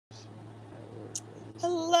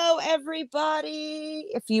Hello, everybody.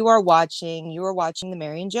 If you are watching The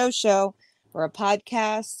Mary and Joe Show. We're a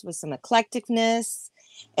podcast with some eclecticness,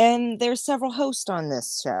 and there's several hosts on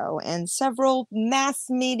this show and several mass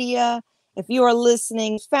media. If you are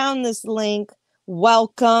listening, found this link,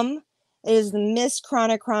 welcome. It is the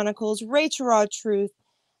MsChronicChronicles, Rachel Raw Truth,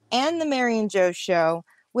 and The Mary and Joe Show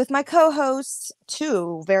with my co-hosts,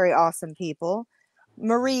 two very awesome people,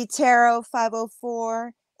 Marie Tarot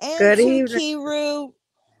 504 and Good evening. Kiru.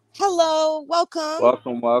 Hello,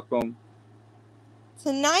 welcome. Welcome.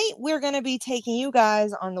 Tonight we're going to be taking you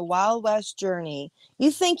guys on the Wild West journey. You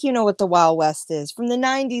think you know what the Wild West is. From the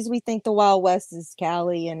 90s, we think the Wild West is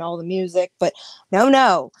Cali and all the music, but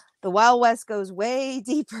no. The Wild West goes way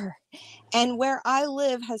deeper. And where I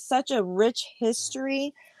live has such a rich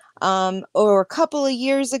history. Or a couple of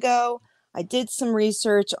years ago, I did some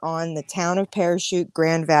research on the town of Parachute,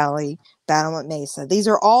 Grand Valley, Battlement, Mesa. These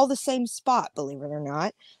are all the same spot, believe it or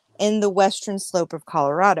not, in the western slope of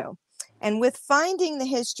Colorado. And with finding the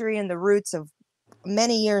history and the roots of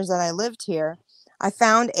many years that I lived here, I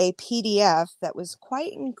found a PDF that was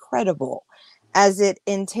quite incredible, as it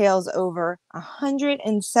entails over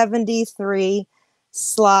 173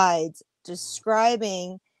 slides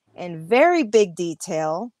describing in very big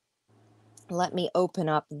detail. Let me open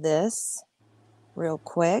up this real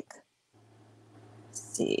quick.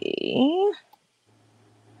 Let's see.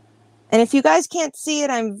 And if you guys can't see it,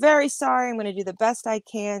 I'm very sorry. I'm going to do the best I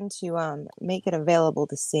can to make it available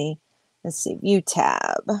to see. Let's see, view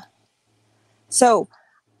tab. So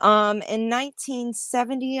in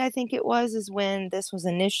 1970, I think it was, is when this was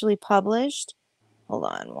initially published. Hold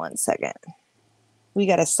on one second. We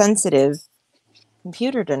got a sensitive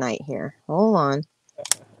computer tonight here. Hold on.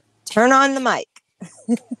 Turn on the mic.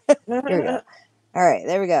 Here we go. All right,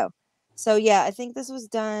 there we go. So, yeah, I think this was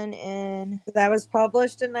done in... That was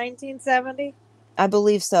published in 1970? I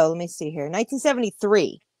believe so. Let me see here.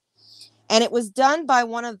 1973. And it was done by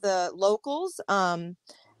one of the locals,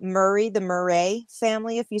 Murray, the Murray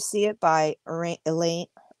family, if you see it, by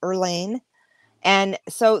Elaine. And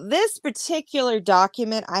so this particular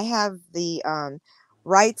document, I have the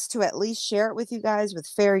rights to at least share it with you guys with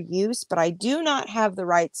fair use, but I do not have the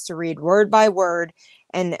rights to read word by word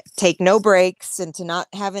and take no breaks and to not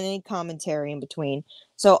have any commentary in between.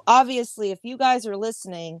 So obviously, if you guys are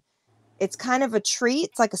listening, it's kind of a treat.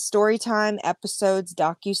 It's like a story time episodes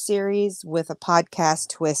docuseries with a podcast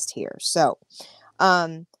twist here. So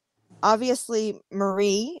obviously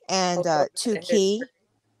Marie and Tuki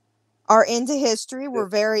are into history. We're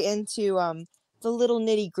very into the little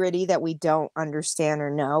nitty gritty that we don't understand or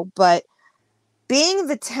know, but being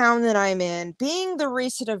the town that I'm in, being the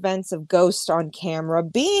recent events of Ghost on Camera,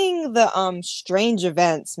 being the strange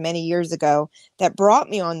events many years ago that brought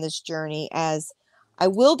me on this journey, as I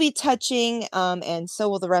will be touching, and so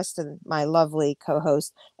will the rest of my lovely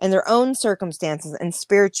co-hosts, and their own circumstances and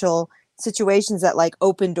spiritual situations that like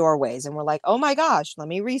open doorways. And we're like, oh my gosh, let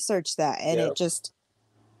me research that. And It just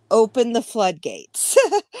opened the floodgates.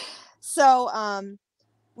 So,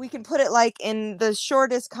 we can put it like in the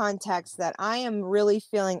shortest context that I am really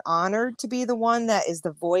feeling honored to be the one that is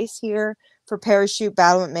the voice here for Parachute,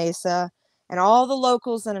 Battlement, Mesa, and all the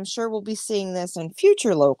locals, and I'm sure we'll be seeing this and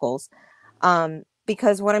future locals,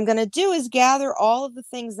 because what I'm going to do is gather all of the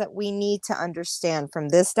things that we need to understand from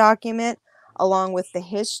this document, along with the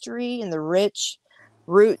history and the rich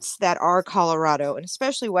roots that are Colorado, and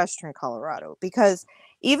especially Western Colorado, because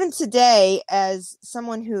even today, as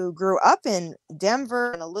someone who grew up in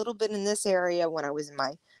Denver and a little bit in this area when I was in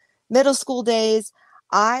my middle school days,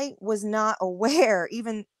 I was not aware,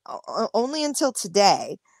 even only until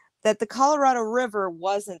today, that the Colorado River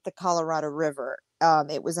wasn't the Colorado River.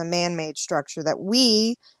 It was a man-made structure that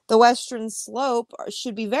we, the Western Slope,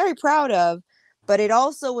 should be very proud of, but it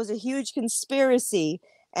also was a huge conspiracy.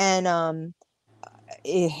 And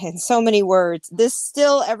in so many words, this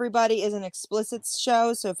still, everybody, is an explicit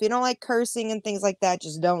show, so if you don't like cursing and things like that,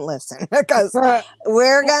 just don't listen, because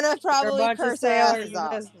we're gonna probably curse our asses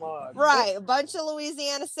off. Right, a bunch of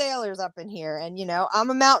Louisiana sailors up in here, and I'm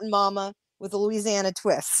a mountain mama with a Louisiana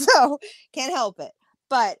twist, so can't help it.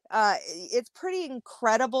 But it's pretty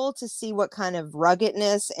incredible to see what kind of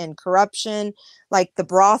ruggedness and corruption, like the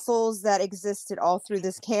brothels that existed all through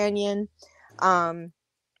this canyon,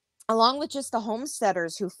 along with just the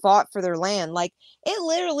homesteaders who fought for their land. Like, it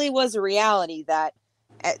literally was a reality that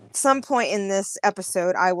at some point in this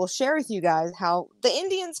episode, I will share with you guys how the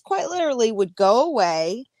Indians quite literally would go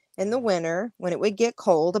away in the winter when it would get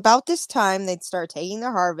cold. About this time, they'd start taking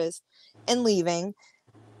their harvest and leaving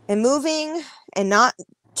and moving and not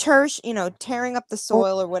tearing up the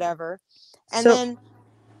soil or whatever. And then,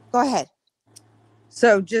 go ahead.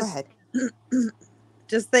 So Go just ahead.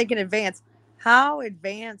 just think in advance. How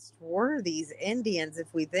advanced were these Indians,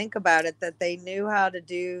 if we think about it, that they knew how to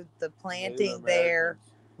do the planting there?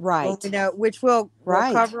 When we Right. know, which we'll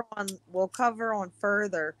Right. cover on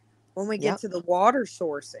further when we get Yep. to the water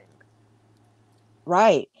sourcing.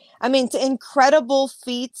 Right. I mean, it's incredible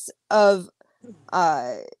feats of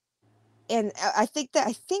and I think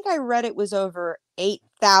I read it was over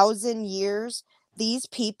 8,000 years. These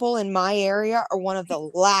people in my area are one of the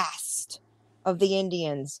last of the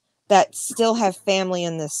Indians that still have family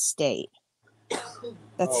in this state.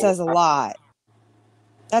 That Oh, says a lot.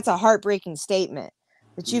 That's a heartbreaking statement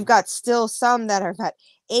that you've got still some that have had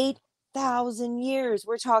 8,000 years.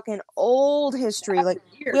 We're talking old history. Like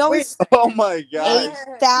we Years. always oh my gosh.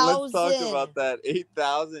 Let's talk 8,000. about that.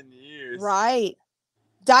 8,000 years. Right.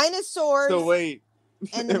 So Dinosaurs wait,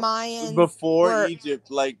 and the Mayans before were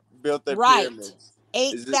Egypt like built their right. pyramids.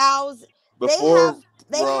 Is it 8,000. They before have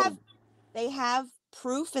Rome? they have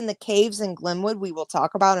proof in the caves in Glenwood we will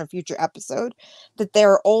talk about in a future episode that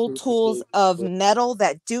there are old tools of metal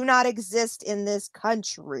that do not exist in this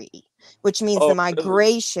country, which means the Oh, really?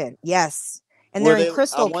 migration. Yes. And Were they're in they? I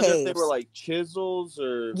crystal wonder if they were caves. like chisels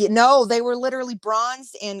or. No, they were literally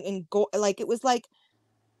bronzed and like it was like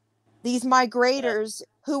these migrators,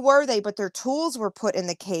 who were they? But their tools were put in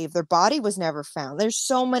the cave. Their body was never found. There's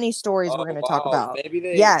so many stories we're Oh going to talk wow, about. maybe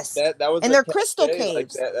Yes. that was And their they're crystal cafe. Like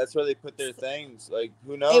caves. that's where they put their things. Like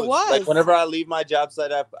who It knows? Like was. whenever I leave my job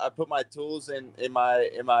site, I put my tools in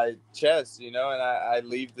my chest, and I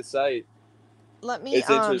leave the site. Let me It's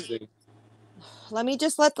interesting. let me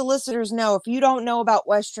just let the listeners know, if you don't know about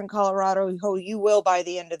Western Colorado, you will by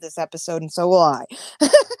the end of this episode, and so will I.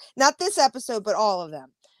 Not this episode, but all of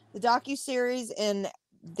them. The docuseries and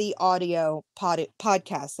the audio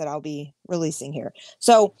podcast that I'll be releasing here.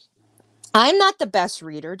 So I'm not the best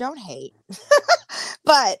reader, don't hate.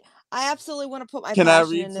 But I absolutely want to put my Can I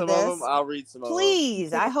passion read into some of them? this. I'll read some of them.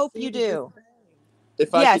 Please, I hope you do.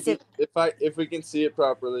 If I Yes, could, if we can see it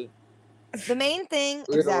properly. the main thing,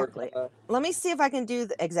 We're gonna work exactly. on that. Let me see if I can do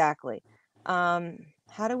exactly.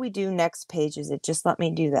 How do we do next pages? It just let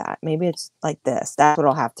me do that. Maybe it's like this. That's what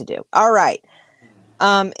I'll have to do. All right.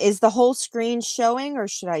 Is the whole screen showing, or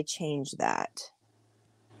should I change that?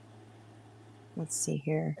 Let's see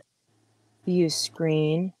here. View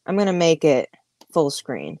screen. I'm gonna make it full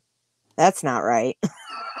screen. That's not right.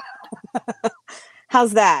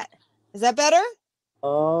 How's that? Is that better?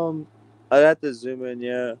 I have to zoom in.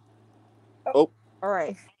 Yeah. Oh. All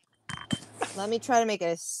right. Let me try to make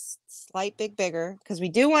it a slight bit bigger, because we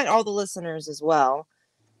do want all the listeners as well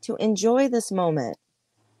to enjoy this moment.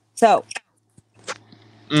 So,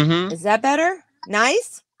 is that better?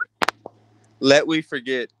 Nice? Let we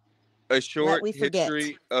forget. A Let short we forget.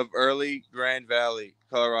 history of early Grand Valley,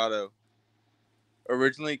 Colorado.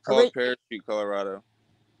 Originally called Parachute, Colorado.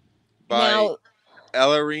 By Now,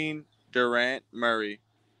 Ellarine Durant Murray.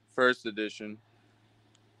 First edition.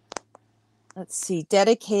 let's see.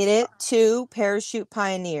 Dedicated to parachute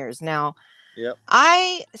pioneers. Now, Yep.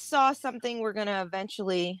 I saw something we're going to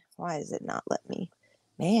eventually. Why is it not let me?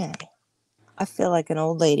 Man, I feel like an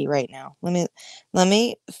old lady right now. Let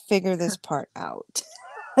me figure this part out.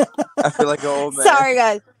 I feel like an old man. Sorry,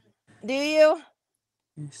 guys. Do you?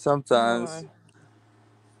 Sometimes.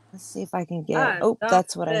 Let's see if I can get. Oh,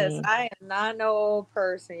 that's what I need. I am not no old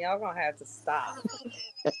person. Y'all gonna have to stop.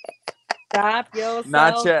 Stop yourself,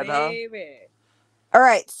 Not yet, baby. All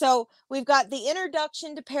right, so we've got the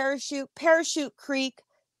introduction to Parachute Creek,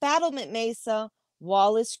 Battlement Mesa,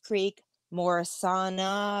 Wallace Creek,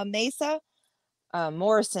 Morrisana Mesa,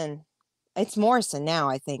 Morrison. It's Morrison now,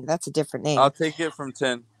 I think. That's a different name. I'll take it from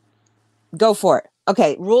 10. Go for it.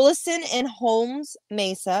 Okay, Rulison and Holmes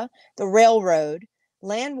Mesa, the railroad,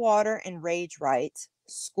 land, water, and rage rights,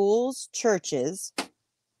 schools, churches.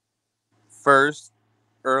 First,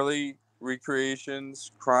 early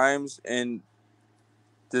recreations, crimes and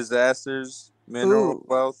disasters, mineral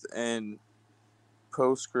wealth, and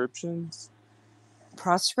postscriptions.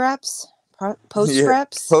 Postscripts?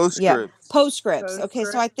 Postscripts. Yeah, postscripts. Okay,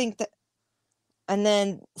 so I think that. And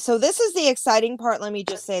then, so this is the exciting part. Let me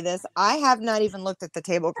just say this. I have not even looked at the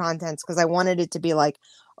table of contents because I wanted it to be like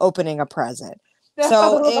opening a present.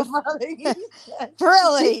 So if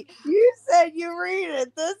really, you said you read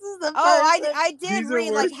it. This is the. I did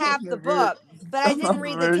read like half the book, but I didn't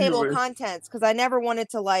read the table of contents because I never wanted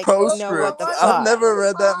to like know what the fuck. I've never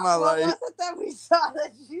read that in my life. What was it that we saw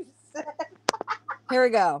that you said? Here we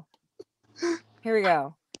go.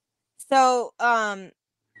 So,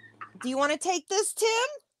 do you want to take this, Tim?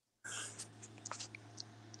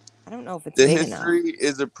 I don't know if it's The big history enough.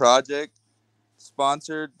 is a project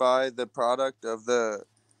sponsored by the product of the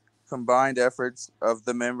combined efforts of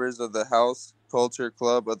the members of the House Culture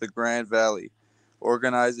Club of the Grand Valley,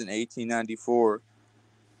 organized in 1894.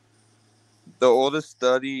 The oldest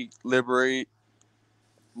study liberate.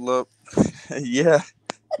 Yeah,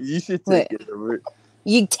 you should take it over.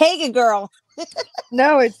 You take it, girl.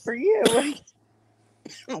 No, it's for you.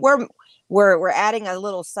 We're adding a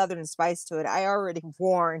little Southern spice to it. I already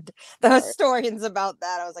warned the historians about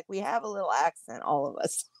that. I was like, we have a little accent, all of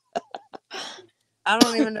us. I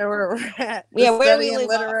don't even know where we're at. The Yeah, where do we Study and leave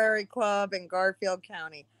Literary Club in Garfield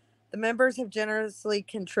County. The members have generously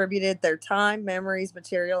contributed their time, memories,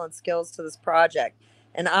 material, and skills to this project.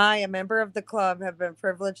 And I, a member of the club, have been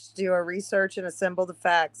privileged to do a research and assemble the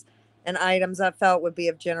facts and items I felt would be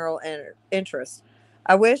of general interest.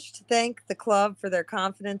 I wish to thank the club for their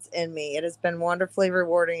confidence in me. It has been a wonderfully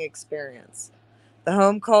rewarding experience. The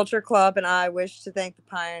Home Culture Club and I wish to thank the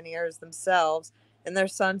pioneers themselves and their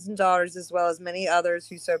sons and daughters, as well as many others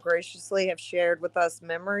who so graciously have shared with us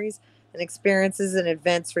memories and experiences and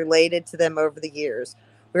events related to them over the years.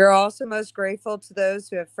 We are also most grateful to those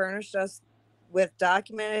who have furnished us with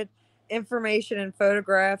documented information and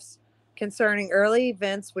photographs concerning early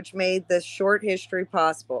events which made this short history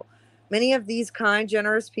possible. Many of these kind,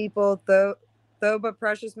 generous people, though but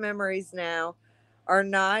precious memories now, are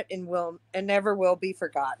not and never will be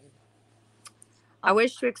forgotten. I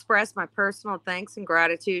wish to express my personal thanks and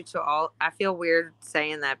gratitude to all. I feel weird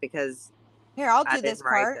saying that because I'll do this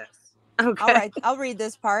part. Okay. I'll read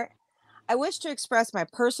this part. I wish to express my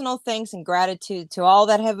personal thanks and gratitude to all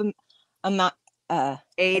that have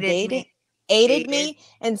aided me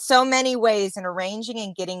in so many ways in arranging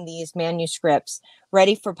and getting these manuscripts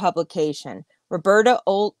ready for publication. Roberta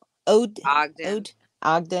Ogden.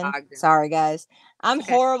 Sorry, guys. I'm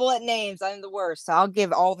horrible at names. I'm the worst. So I'll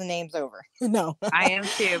give all the names over. No. I am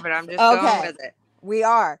too, but I'm just going with it. We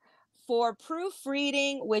are. For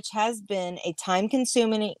proofreading, which has been a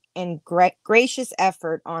time-consuming and gracious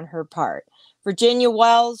effort on her part. Virginia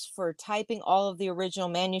Wells for typing all of the original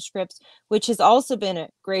manuscripts, which has also been a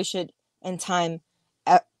gracious and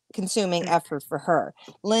time-consuming effort for her.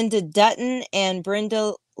 Linda Dutton and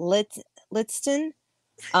Brenda Litston.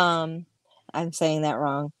 I'm saying that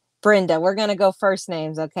wrong. Brenda, we're going to go first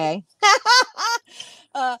names, okay?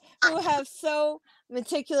 Who have so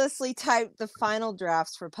meticulously typed the final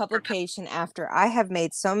drafts for publication after I have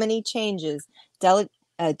made so many changes,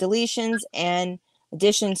 deletions, and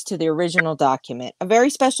additions to the original document. A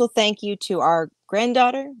very special thank you to our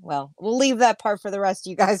granddaughter. Well, we'll leave that part for the rest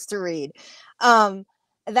of you guys to read.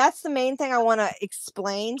 That's the main thing I want to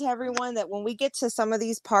explain to everyone, that when we get to some of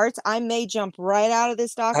these parts, I may jump right out of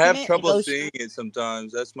this document. I have trouble seeing it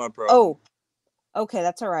sometimes. That's my problem. Oh, okay.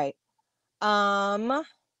 That's all right.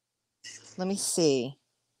 Let me see.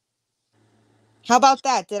 How about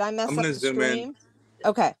that? Did I mess up the stream?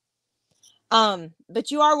 Okay.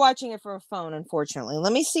 But you are watching it from a phone, unfortunately.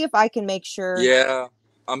 Let me see if I can make sure. Yeah.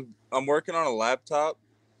 I'm working on a laptop.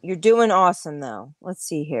 You're doing awesome though. Let's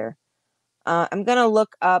see here. I'm going to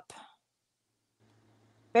look up.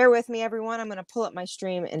 Bear with me, everyone. I'm going to pull up my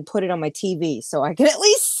stream and put it on my TV so I can at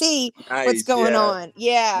least see what's going on.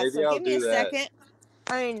 Yeah. Maybe so give me a second.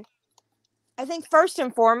 I mean, I think first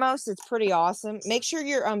and foremost, it's pretty awesome. Make sure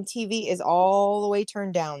your TV is all the way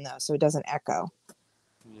turned down though, so it doesn't echo.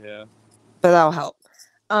 Yeah. But that'll help.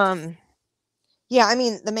 Yeah, I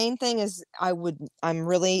mean, the main thing is I'm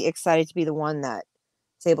really excited to be the one that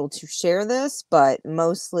is able to share this, but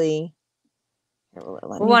mostly we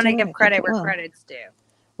want to give credit where credit's due.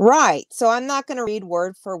 Right. So I'm not going to read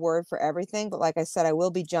word for everything, but like I said, I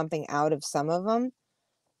will be jumping out of some of them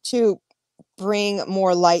to bring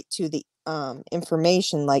more light to the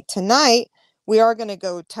information. Like tonight, we are going to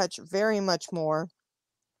go touch way much more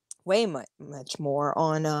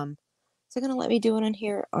on is it going to let me do it on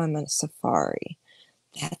here? I'm on Safari.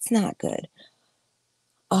 That's not good.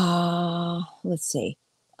 Let's see.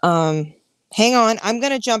 Hang on. I'm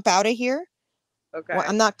going to jump out of here. Okay. Well,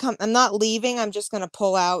 I'm not leaving. I'm just going to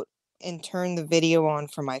pull out and turn the video on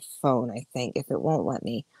for my phone, I think, if it won't let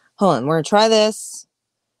me. Hold on. We're going to try this.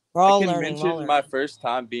 We're all learning. I can mention my first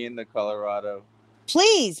time being to Colorado.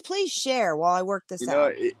 Please share while I work this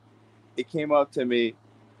out. It came up to me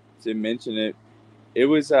to mention it. It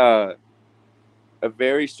was a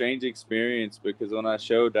very strange experience because when I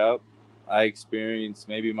showed up, I experienced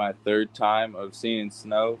maybe my third time of seeing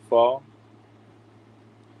snow fall.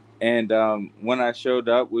 And when I showed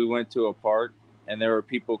up, we went to a park, and there were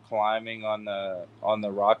people climbing on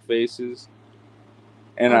the rock faces.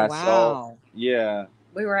 And I saw, yeah.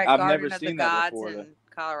 We were at Garden of the Gods in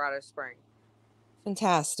Colorado Springs.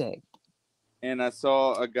 Fantastic. And I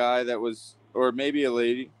saw a guy that was or maybe a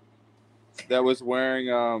lady that was wearing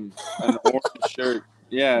an orange shirt.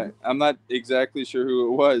 Yeah, I'm not exactly sure who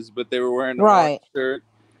it was, but they were wearing an orange Right. shirt,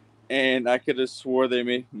 and I could have swore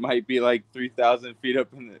they might be like 3,000 feet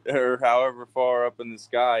up in the, or however far up in the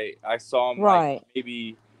sky. I saw them like Right.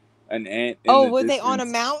 maybe an ant in Oh, the were they on a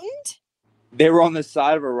distance. mountain? They were on the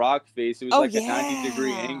side of a rock face. It was Oh, like a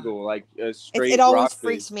 90-degree yeah. angle, like a It straight always rock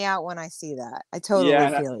freaks face. me out when I see that. I Yeah, totally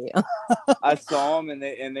and feel you. I saw them,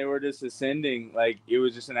 and they were just ascending. Like it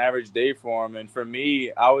was just an average day for them. And for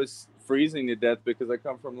me, I was freezing to death because I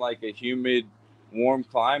come from like a humid, warm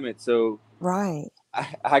climate. So Right.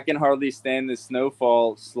 I can hardly stand the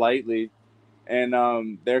snowfall slightly.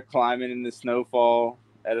 And they're climbing in the snowfall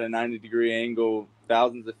at a 90-degree angle,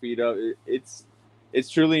 thousands of feet up. It's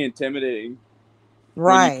truly intimidating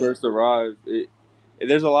when you Right. first arrive.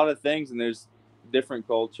 There's a lot of things, and there's different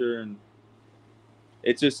culture, and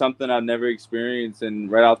it's just something I've never experienced. And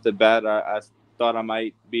right off the bat, I thought I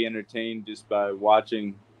might be entertained just by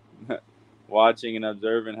watching, watching and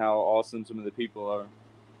observing how awesome some of the people are.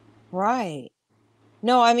 Right.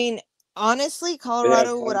 No, I mean, honestly, They have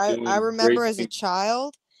Colorado, what fun I doing great remember as a things.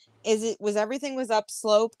 child is it was everything was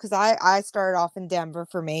upslope because I started off in Denver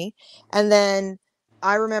for me. And then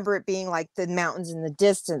I remember it being like the mountains in the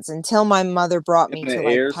distance until my mother brought And me to the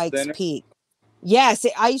like air's Pikes thinner. Peak. Yes,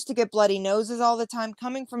 I used to get bloody noses all the time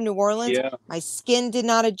coming from New Orleans. Yeah, My skin did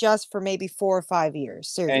not adjust for maybe 4 or 5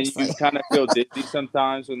 years. and you Seriously. kind of feel dizzy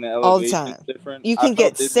sometimes when the All the elevation's time. different. You I can get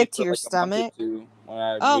felt dizzy sick to for your like a month or stomach. two when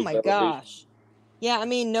I Oh moved my elevation. gosh. Yeah, I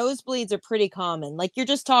mean, nosebleeds are pretty common. Like you're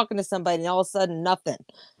just talking to somebody and all of a sudden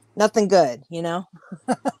nothing good, you know?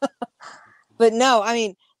 But no, I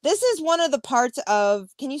mean, this is one of the parts of,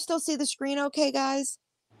 can you still see the screen okay, guys?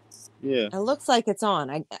 Yeah. It looks like it's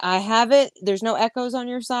on. I have it. There's no echoes on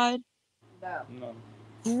your side. No.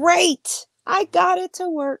 Great. I got it to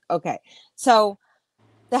work. Okay. So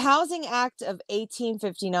the Housing Act of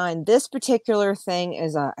 1859, this particular thing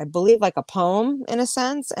is, I believe, like a poem in a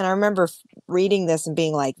sense. And I remember reading this and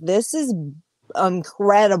being like, this is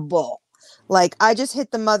incredible. Like, I just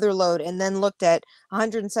hit the mother load and then looked at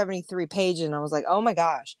 173 pages and I was like, oh my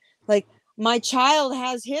gosh. Like, my child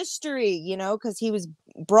has history, you know, because he was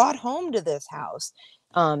brought home to this house.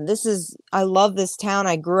 I love this town.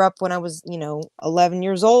 I grew up when I was, 11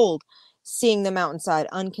 years old seeing the mountainside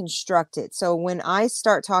unconstructed. So when I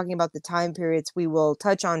start talking about the time periods we will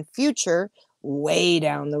touch on future, way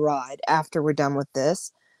down the ride after we're done with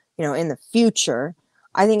this, in the future,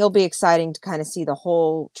 I think it'll be exciting to kind of see the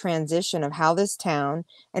whole transition of how this town,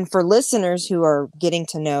 and for listeners who are getting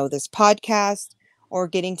to know this podcast or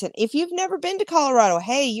if you've never been to Colorado,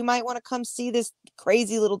 hey, you might want to come see this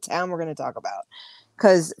crazy little town we're going to talk about.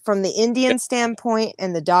 Because from the Yeah. Indian standpoint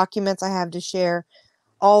and the documents I have to share,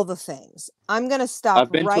 all the things. I'm going to stop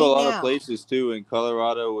I've been to a right lot of now. places too, and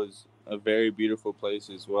Colorado was a very beautiful place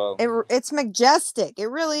as well. It's majestic. It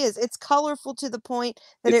really is. It's colorful to the point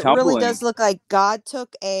that It's it really humbling. does look like God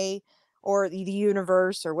took or the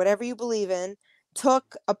universe or whatever you believe in,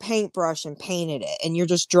 took a paintbrush and painted it. And you're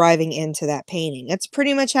just driving into that painting. That's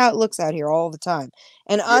pretty much how it looks out here all the time.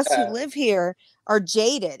 And us who Yeah. live here are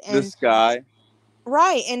jaded. The And sky.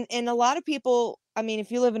 right. And a lot of people, I mean,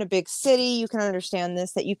 if you live in a big city, you can understand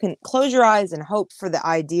this, that you can close your eyes and hope for the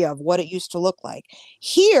idea of what it used to look like.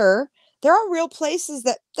 Here, there are real places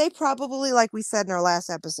that they probably, like we said in our last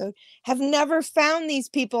episode, have never found these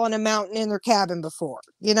people on a mountain in their cabin before.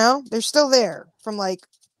 They're still there from like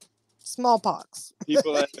smallpox.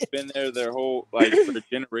 People that have been there their whole like for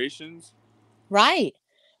generations. Right.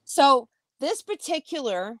 So this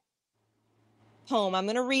particular poem, I'm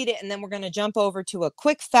going to read it and then we're going to jump over to a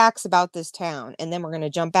quick facts about this town and then we're going to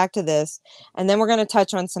jump back to this and then we're going to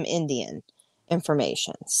touch on some Indian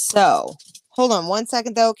information. So hold on 1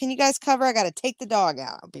 second though. Can you guys cover? I got to take the dog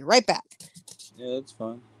out. I'll be right back. Yeah, that's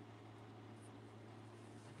fun.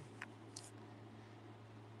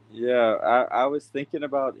 Yeah, I was thinking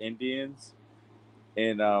about Indians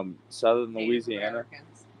in southern Louisiana.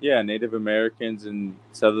 Yeah, Native Americans in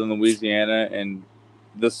southern Louisiana and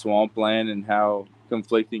the swampland and how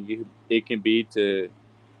conflicting it can be to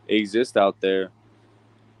exist out there.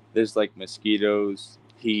 There's like mosquitoes,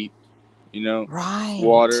 heat, Right.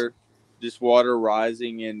 water, just water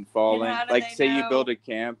rising and falling. And how do Like, they say you build know? a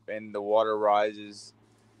camp and the water rises,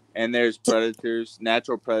 and there's Th- predators,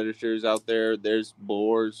 natural predators out there. There's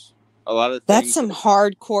boars, a lot of That's things. some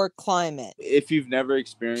hardcore climate. If you've never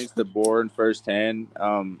experienced the boar in firsthand,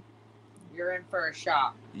 You're in for a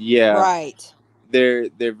shock. yeah, Right. they're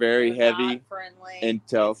very They're heavy not friendly. and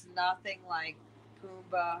tough. It's nothing like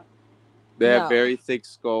Pumbaa. They have No. very thick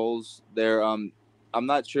skulls. They're I'm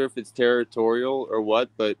not sure if it's territorial or what,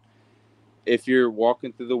 but if you're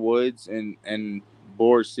walking through the woods and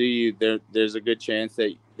boars see you, there's a good chance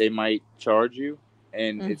that they might charge you,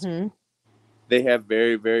 and they have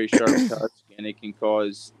very, very sharp tusks, and it can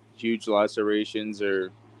cause huge lacerations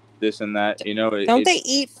or this and that. Don't they It's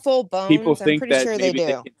eat full people bones? I'm think pretty that sure they maybe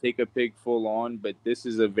they do. can take a pig full on, but this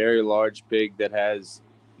is a very large pig that has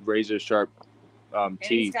razor sharp And he's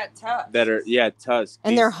teeth got tusks. that are tusks.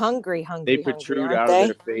 And they're hungry, They hungry, protrude aren't out of they?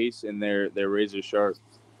 their face, and they're razor sharp.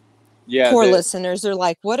 Yeah, Poor listeners are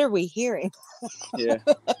like, what are we hearing? yeah,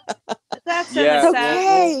 That's yeah.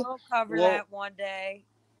 Okay. We'll cover that one day.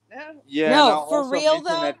 Yeah, and No, I'll for also real mention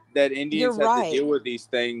though, that you're Indians have to right. deal with these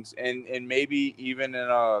things, and maybe even in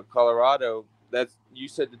Colorado. That's you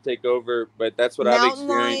said to take over, but that's what I've Mountain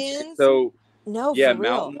experienced. And lions. so, No, yeah, for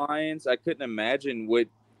real. mountain lions. I couldn't imagine what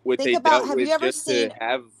Think they about, dealt have you with ever just to seen,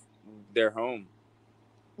 have their home.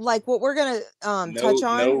 like, what we're gonna touch No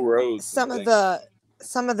on, roads and some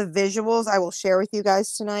of things. the visuals I will share with you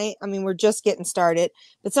guys tonight. I mean, we're just getting started,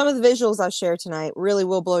 but some of the visuals I'll share tonight really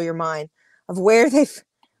will blow your mind of where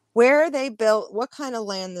they built, what kind of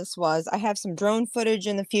land this was. I have some drone footage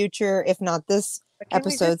in the future, if not this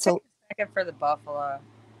episode. So take a second for the buffalo.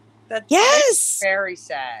 That yes, very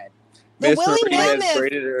sad. The Miss woolly Marie has mammoth.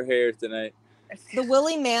 braided her hair tonight. The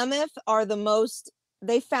woolly mammoth are the most.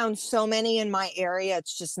 They found so many in my area.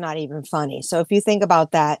 It's just not even funny. So if you think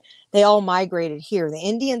about that, they all migrated here. The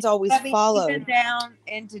Indians always followed. Even down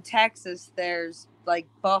into Texas, there's like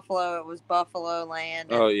buffalo. It was buffalo land.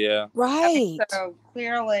 Oh yeah, right. So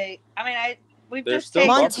clearly, we've There's just still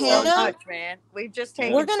taken Montana, so much, man. We've just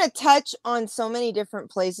taken. We're gonna touch on so many different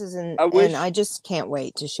places, and I just can't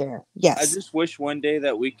wait to share. Yes, I just wish one day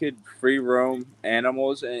that we could free roam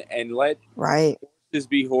animals and let horses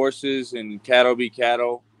be horses and cattle be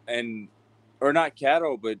cattle, or not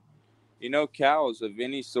cattle, but cows of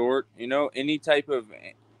any sort, any type of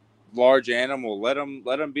large animal. Let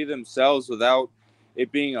them be themselves without it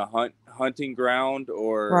being a hunting ground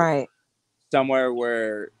or somewhere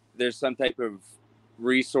where there's some type of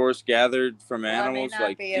resource gathered from animals.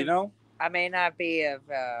 I may not be of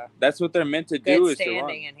that's what they're meant to do, is standing to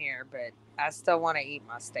run in here, but I still want to eat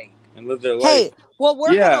my steak and live their life. Hey, what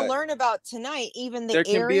we're going to learn about tonight, even the there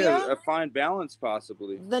can area, be a fine balance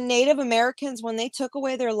possibly. The Native Americans, when they took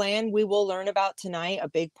away their land, we will learn about tonight, a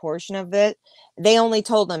big portion of it. They only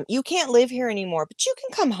told them, you can't live here anymore, but you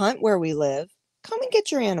can come hunt where we live. Come and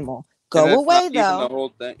get your animal. Go away, though. Even the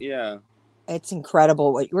whole thing, yeah. It's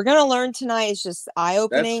incredible. What we're going to learn tonight is just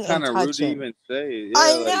eye-opening and touching. That's kind of rude to even say. Yeah,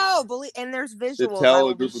 I know. And there's visuals I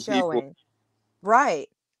will be showing. Right.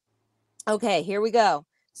 Okay, here we go.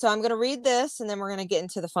 So I'm going to read this, and then we're going to get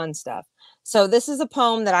into the fun stuff. So this is a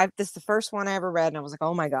poem that this is the first one I ever read, and I was like,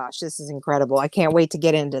 oh my gosh, this is incredible. I can't wait to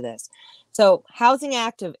get into this. So Housing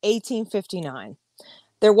Act of 1859.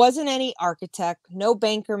 There wasn't any architect, no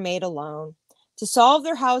banker made a loan to solve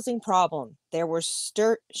their housing problem. They were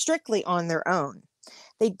strictly on their own.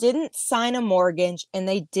 They didn't sign a mortgage, and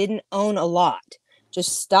they didn't own a lot.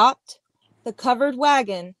 Just stopped the covered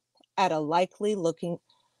wagon at a likely looking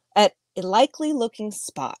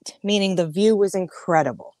spot, meaning the view was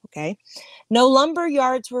incredible. Okay. No lumber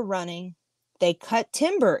yards were running. They cut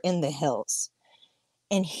timber in the hills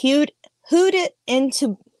and hewed it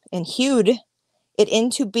into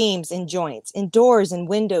beams and joints, in doors and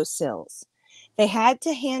window sills. They had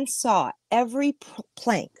to hand saw every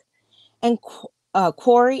plank and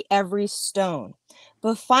quarry every stone.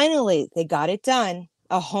 But finally, they got it done,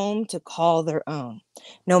 a home to call their own.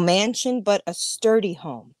 No mansion, but a sturdy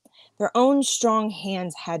home their own strong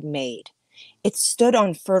hands had made. It stood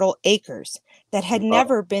on fertile acres that had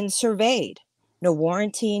never been surveyed. No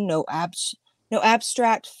warranty, no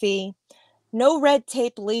abstract fee, no red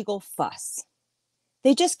tape legal fuss.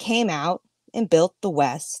 They just came out and built the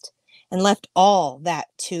West and left all that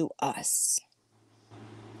to us.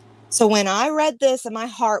 So when I read this, and my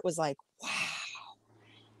heart was like, wow.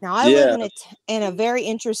 Now, I live in a very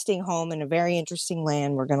interesting home in a very interesting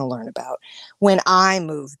land we're going to learn about. When I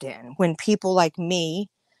moved in, when people like me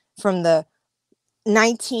from the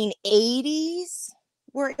 1980s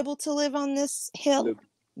were able to live on this hill.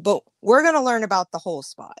 But we're going to learn about the whole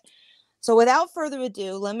spot. So without further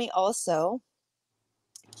ado, let me also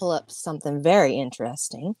pull up something very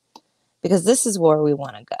interesting, because this is where we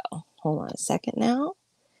want to go. Hold on a second now.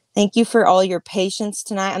 Thank you for all your patience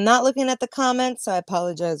tonight. I'm not looking at the comments, so I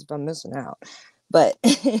apologize if I'm missing out. But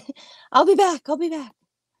I'll be back.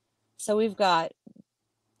 So we've got, I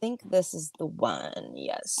think this is the one.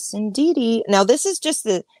 Yes, indeedy. Now, this is just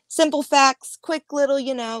the simple facts, quick little,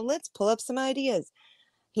 let's pull up some ideas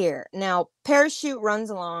here. Now, Parachute runs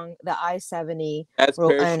along the I-70. That's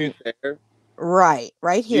Parachute there? Right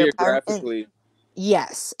here. And Geographically.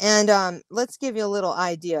 yes. And let's give you a little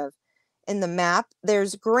idea of in the map.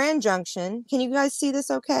 There's Grand Junction. Can you guys see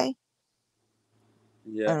this okay? I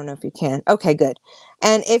Yeah. don't know if you can. Okay, good.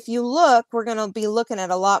 And if you look, we're going to be looking at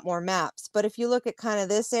a lot more maps. But if you look at kind of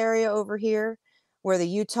this area over here, where the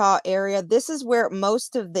Utah area, this is where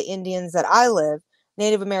most of the Indians that I live,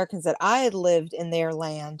 Native Americans that I had lived in their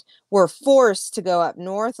land, were forced to go up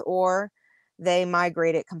north or they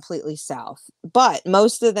migrated completely south. But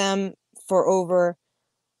most of them, for over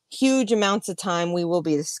huge amounts of time, we will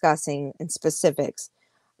be discussing in specifics.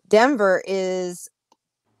 Denver is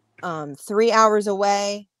 3 hours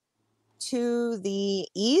away to the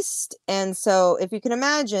east. And so if you can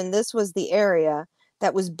imagine, this was the area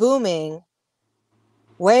that was booming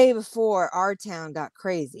way before our town got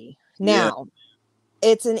crazy. Yeah. Now,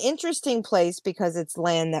 it's an interesting place because it's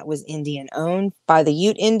land that was Indian owned by the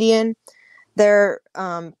Ute Indian. They're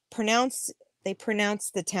they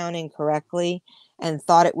pronounced the town incorrectly and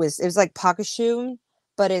thought it was like Pakashoon,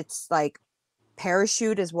 but it's like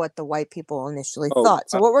parachute is what the white people initially thought.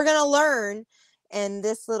 So what we're going to learn in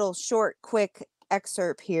this little short, quick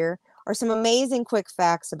excerpt here are some amazing quick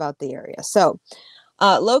facts about the area. So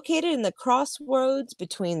located in the crossroads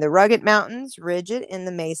between the rugged mountains, ridges in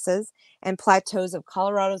the mesas, and plateaus of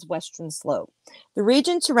Colorado's western slope. The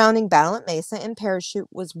region surrounding Battlement Mesa and Parachute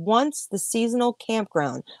was once the seasonal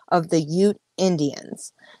campground of the Ute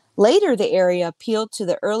Indians. Later, the area appealed to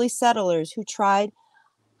the early settlers who tired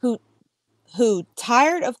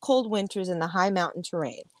of cold winters in the high mountain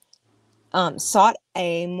terrain, sought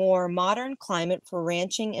a more modern climate for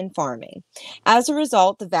ranching and farming. As a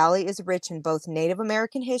result, the valley is rich in both Native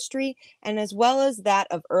American history and as well as that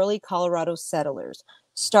of early Colorado settlers.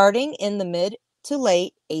 Starting in the mid to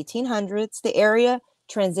late 1800s, the area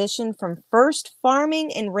transitioned from first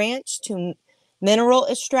farming and ranch to mineral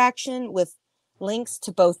extraction with links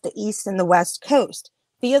to both the east and the west coast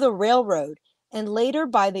via the railroad and later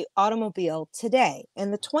by the automobile. Today,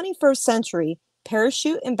 in the 21st century,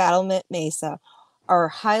 Parachute and Battlement Mesa are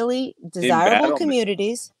highly desirable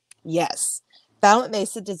communities. Yes, Battlement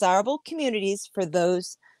Mesa, desirable communities for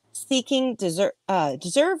those seeking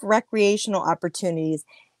deserve recreational opportunities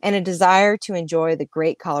and a desire to enjoy the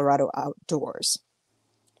great Colorado outdoors.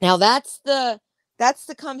 Now that's the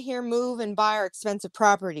come here, move, and buy our expensive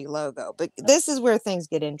property logo. But this is where things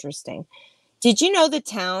get interesting. Did you know the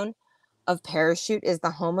town of Parachute is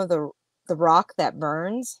the home of the rock that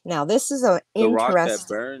burns? Now, this is a The rock that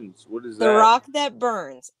burns. What is that? The rock that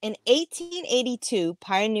burns. In 1882,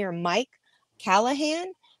 pioneer Mike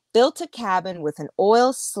Callahan built a cabin with an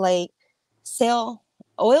oil shale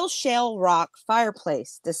rock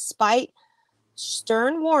fireplace, despite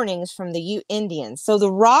stern warnings from the Ute Indians. So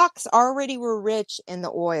the rocks already were rich in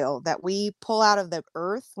the oil that we pull out of the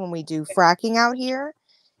earth when we do fracking out here.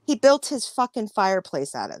 He built his fucking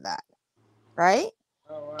fireplace out of that, right?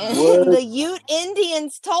 Oh, wow. And the Ute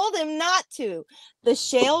Indians told him not to. The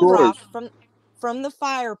shale rock from the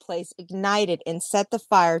fireplace ignited and set the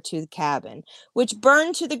fire to the cabin, which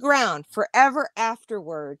burned to the ground forever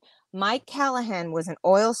afterward. Mike Callahan was an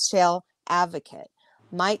oil shale advocate.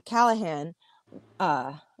 Mike Callahan,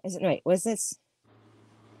 was this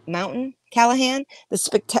Mountain Callahan?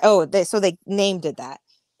 So they named it that.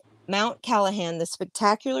 Mount Callahan, the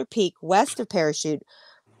spectacular peak west of Parachute,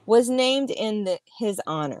 was named in his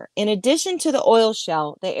honor. In addition to the oil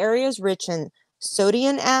shale, the area is rich in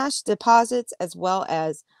sodium ash deposits as well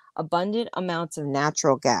as abundant amounts of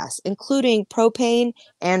natural gas, including propane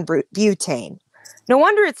and butane. No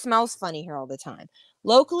wonder it smells funny here all the time.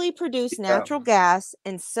 Locally produced natural gas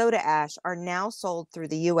and soda ash are now sold through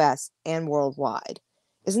the U.S. and worldwide.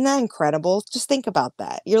 Isn't that incredible? Just think about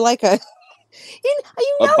that. You're like a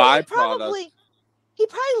byproduct. He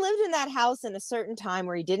probably lived in that house in a certain time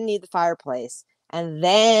where he didn't need the fireplace. And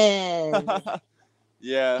then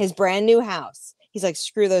his brand new house. He's like,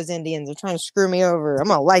 screw those Indians. They're trying to screw me over. I'm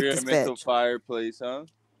going to light this bitch. Fireplace, huh?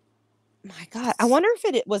 My God. I wonder if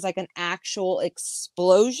it was like an actual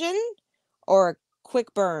explosion or a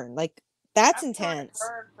quick burn. Like, that's intense.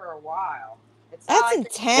 Burned for a while. That's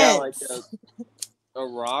intense. Yeah, like a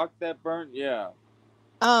rock that burned? Yeah.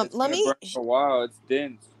 Let me... burn for a while. It's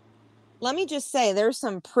dense. Let me just say, there's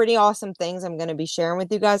some pretty awesome things I'm going to be sharing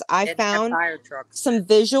with you guys. I found some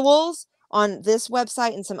visuals on this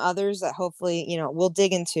website and some others that hopefully, we'll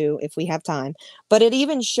dig into if we have time. But it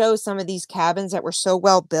even shows some of these cabins that were so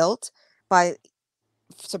well built by,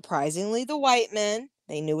 surprisingly, the white men.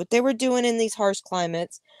 They knew what they were doing in these harsh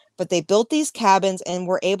climates, but they built these cabins and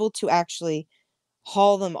were able to actually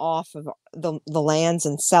haul them off of the lands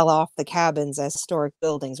and sell off the cabins as historic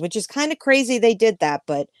buildings, which is kind of crazy they did that,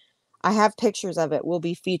 but I have pictures of it we'll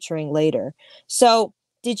be featuring later. So,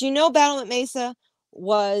 did you know Battlement Mesa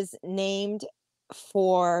was named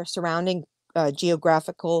for surrounding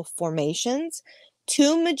geographical formations?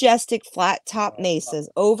 Two majestic flat top mesas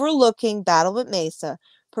overlooking Battlement Mesa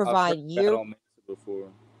I've provide heard Battle Mesa before.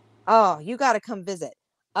 Oh, you got to come visit.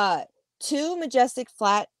 Two majestic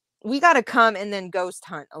flat. We got to come and then ghost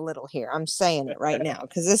hunt a little here. I'm saying it right now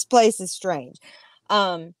because this place is strange.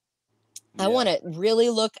 I want to really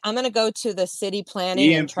look. I'm going to go to the city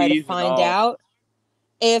planning and try to EMPs and find all. out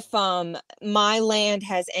if my land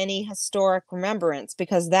has any historic remembrance,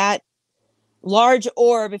 because that large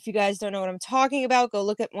orb, if you guys don't know what I'm talking about, go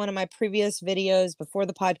look at one of my previous videos before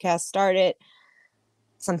the podcast started.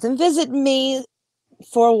 Something visited me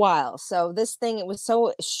for a while. So this thing, it was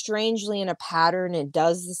so strangely in a pattern. It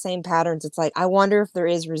does the same patterns. It's like, I wonder if there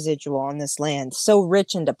is residual on this land. So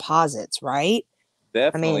rich in deposits, right?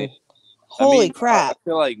 Definitely. I mean, holy crap. I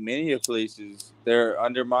feel like many of places they're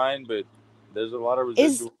undermined, but there's a lot of Is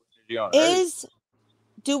residual energy on Earth.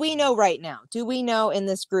 Do we know right now? Do we know in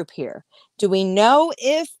this group here? Do we know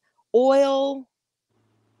if oil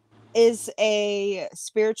is a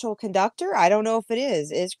spiritual conductor? I don't know if it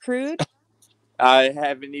is. Is crude? I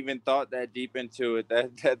haven't even thought that deep into it.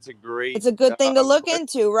 That's a great. It's a good thing to look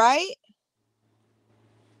into, right?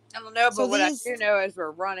 I don't know, but what I do know is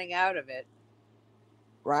we're running out of it.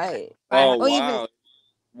 Right. Oh, wow.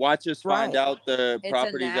 Watch us find out the It's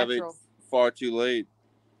properties of it far too late.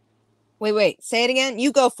 Wait. Say it again.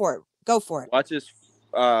 You go for it. Go for it. Watch us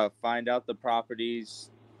find out the properties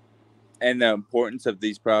and the importance of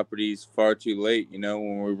these properties far too late, you know,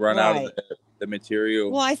 when we run out of the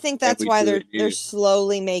material. Well, I think that's why they're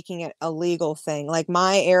slowly making it a legal thing. Like,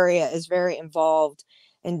 my area is very involved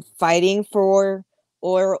in fighting for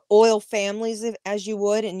oil families, as you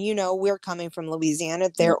would. And, you know, we're coming from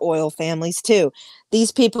Louisiana. They're oil families too.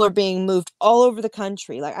 These people are being moved all over the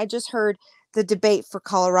country. Like, I just heard the debate for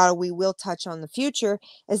Colorado, we will touch on the future,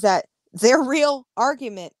 is that their real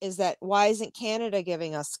argument is that why isn't Canada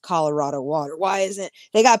giving us Colorado water? Why isn't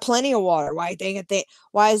they got plenty of water? Why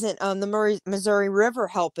isn't the Missouri River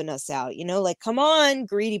helping us out? You know, like, come on,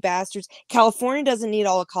 greedy bastards. California doesn't need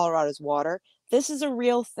all of Colorado's water. This is a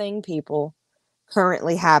real thing, people,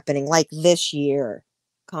 currently happening, like this year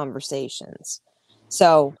conversations.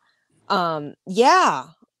 So, yeah,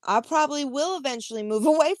 I probably will eventually move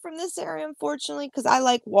away from this area, unfortunately, because I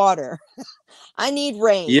like water. I need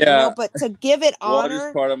rain, you know, but to give it honor.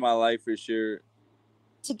 Water's part of my life for sure.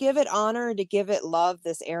 To give it honor, to give it love,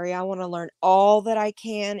 this area, I want to learn all that I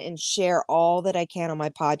can and share all that I can on my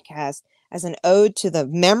podcast as an ode to the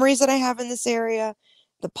memories that I have in this area,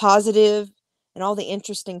 the positive, and all the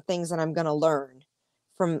interesting things that I'm going to learn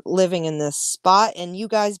from living in this spot and you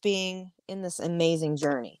guys being in this amazing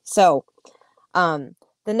journey. So,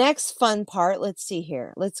 the next fun part, let's see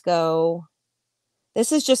here. Let's go.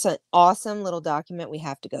 This is just an awesome little document we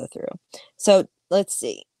have to go through. So let's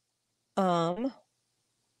see. Here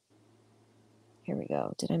we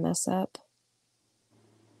go. Did I mess up?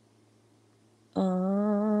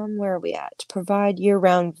 Where are we at? Provide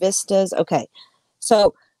year-round vistas. Okay.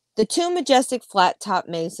 So the two majestic flat-top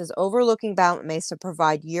mesas overlooking Battlement Mesa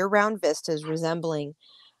provide year-round vistas resembling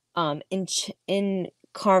I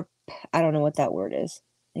don't know what that word is.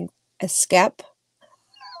 Escape.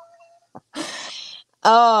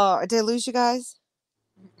 Oh, did I lose you guys?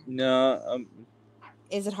 No.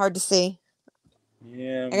 Is it hard to see?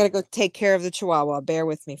 Yeah. I gotta go take care of the Chihuahua. Bear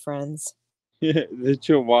with me, friends. Yeah, the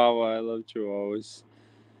Chihuahua. I love Chihuahuas.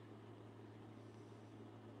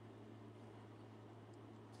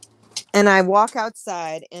 And I walk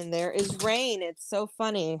outside and there is rain. It's so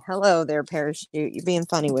funny. Hello there, Parachute. You're being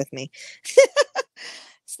funny with me.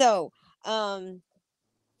 So,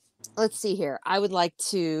 let's see here. I would like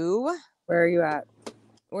to. Where are you at?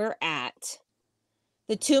 We're at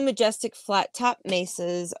the two majestic flat top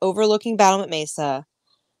mesas overlooking Battlement Mesa.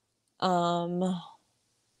 I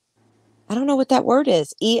don't know what that word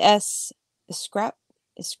is. Escarpments.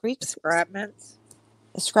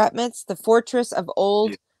 The fortress of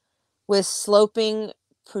old with sloping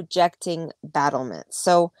projecting battlements.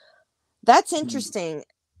 So that's interesting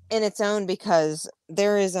in its own, because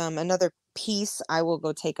there is another piece I will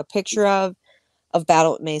go take a picture of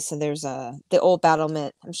Battlement Mesa. There's the old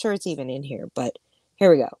battlement. I'm sure it's even in here, but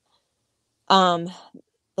here we go.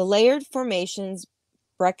 The layered formations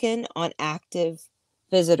beckon on active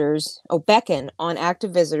visitors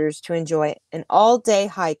to enjoy an all-day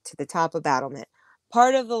hike to the top of Battlement,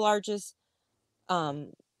 part of the largest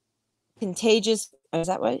contagious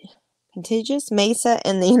mesa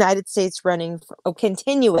in the United States,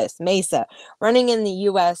 continuous mesa running in the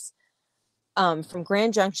U.S. from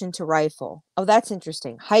Grand Junction to Rifle. Oh, that's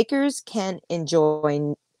interesting. Hikers can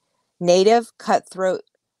enjoy native cutthroat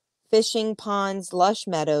fishing ponds, lush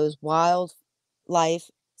meadows, wildlife,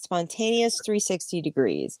 spontaneous 360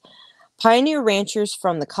 degrees. Pioneer ranchers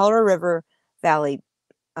from the Colorado River Valley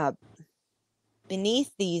uh,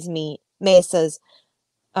 beneath these mesas,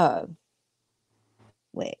 uh,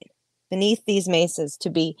 beneath these mesas to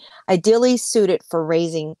be ideally suited for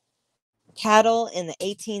raising cattle in the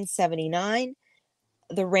 1879.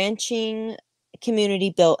 The ranching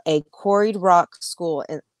community built a quarried rock school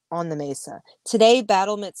on the Mesa. Today,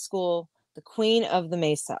 Battlement School, the queen of the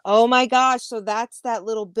Mesa. Oh my gosh, so that's that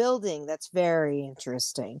little building. That's very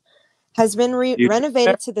interesting. Has been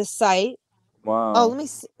renovated to the site. Oh, Wow.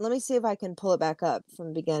 let me see if I can pull it back up from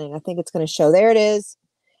the beginning. I think it's going to show. There it is.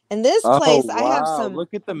 And this Oh place, I have wow! some.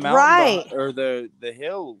 Look at the mountain Right, behind, or the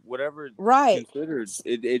hill, whatever it's right. considered.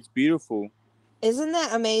 It's beautiful. Isn't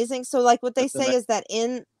that amazing? So like what they That's say amazing. is that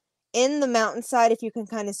in the mountainside, if you can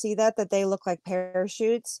kind of see that they look like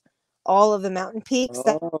parachutes, all of the mountain peaks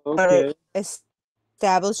that Oh, are okay.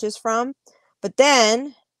 establishes from. But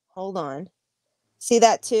then, hold on. See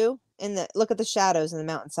that too? Look at the shadows in the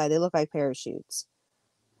mountainside. They look like parachutes.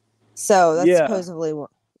 So that's Yeah. supposedly what.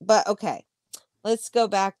 But okay, let's go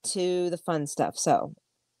back to the fun stuff. So,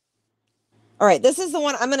 all right, this is the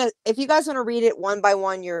one I'm gonna. If you guys want to read it one by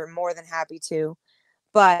one, you're more than happy to.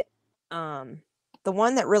 But the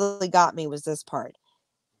one that really got me was this part.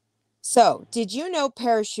 So, did you know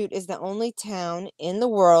Parachute is the only town in the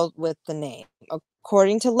world with the name?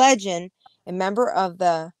 According to legend, a member of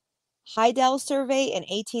the Heidel survey in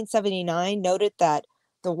 1879 noted that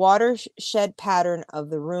the watershed pattern of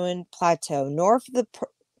the ruined plateau north of the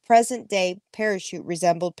present day Parachute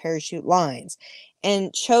resembled parachute lines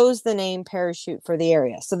and chose the name Parachute for the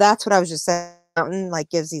area. So that's what I was just saying. Mountain like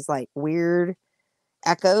gives these like weird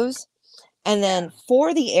echoes. And then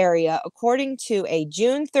for the area, according to a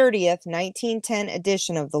June 30th, 1910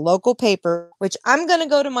 edition of the local paper, which I'm going to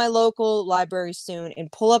go to my local library soon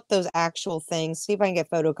and pull up those actual things, see if I can get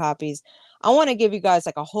photocopies. I want to give you guys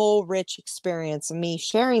like a whole rich experience of me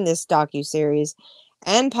sharing this docuseries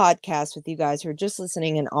and podcast with you guys who are just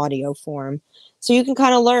listening in audio form. So you can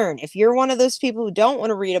kind of learn. If you're one of those people who don't want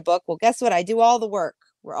to read a book, well, guess what? I do all the work.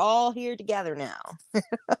 We're all here together now.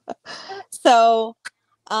 So,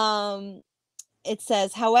 um, it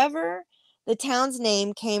says, however, the town's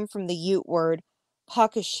name came from the Ute word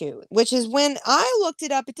Puckashoot, which is when I looked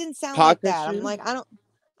it up, it didn't sound like that. I'm Pakashu. like, I don't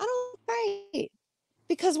right.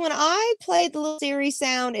 Because when I played the little Siri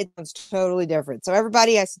sound, it sounds totally different. So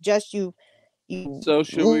everybody, I suggest you So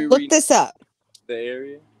should we look rename this up. the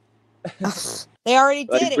area? They already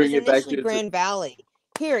did. Like It was bring it back initially to its. Grand Valley.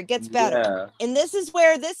 Here, it gets better. Yeah. And this is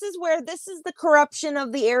the corruption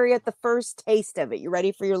of the area at the first taste of it. You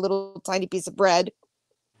ready for your little tiny piece of bread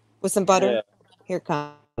with some butter? Yeah. Here it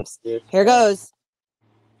comes. Yes, Here ma'am. goes.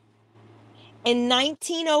 In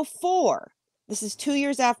 1904, this is 2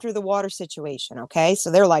 years after the water situation, okay?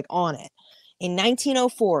 So they're like on it. In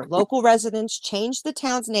 1904, local residents changed the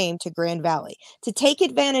town's name to Grand Valley to take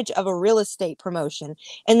advantage of a real estate promotion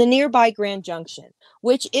in the nearby Grand Junction,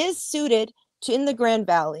 which is suited to in the Grand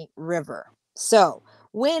Valley River. So,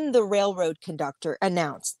 when the railroad conductor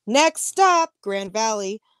announced, next stop, Grand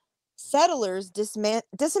Valley, settlers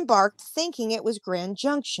disembarked thinking it was Grand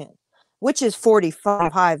Junction, which is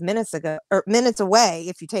 45 minutes away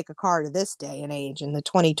if you take a car to this day and age in the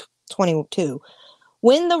 2022.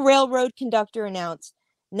 When the railroad conductor announced,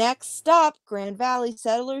 next stop, Grand Valley,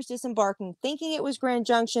 settlers disembarking thinking it was Grand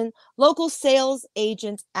Junction, local sales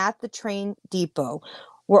agents at the train depot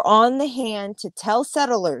were on the hand to tell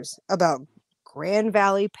settlers about Grand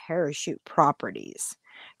Valley parachute properties.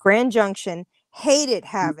 Grand Junction hated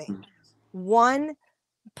having one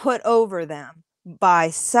put over them by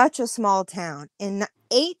such a small town. In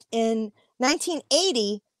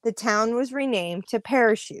 1980, the town was renamed to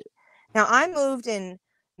Parachute. Now I moved in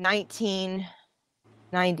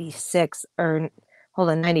 1996 or hold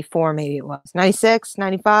on 94 maybe it was 96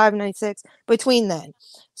 95 96 between then.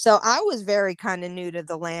 So I was very kind of new to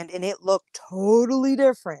the land and it looked totally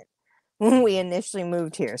different when we initially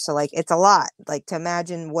moved here. So like it's a lot like to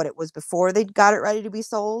imagine what it was before they got it ready to be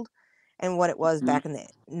sold and what it was Mhm. back in the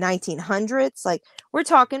 1900s. Like we're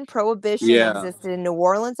talking prohibition Yeah. existed in New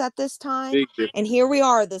Orleans at this time. Big difference. And here we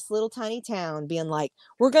are, this little tiny town being like,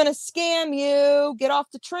 we're going to scam you. Get off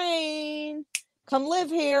the train. Come live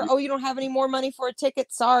here. Oh, you don't have any more money for a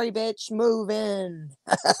ticket? Sorry, bitch. Move in.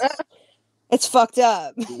 It's fucked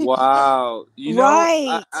up. Wow.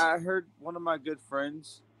 Right. I heard one of my good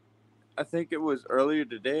friends, I think it was earlier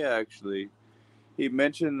today actually, he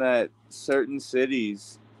mentioned that certain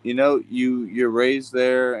cities you're raised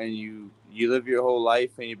there, and you live your whole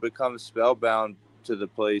life, and you become spellbound to the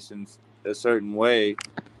place in a certain way,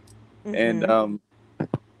 and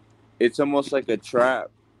it's almost like a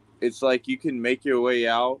trap. It's like you can make your way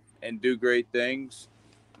out and do great things,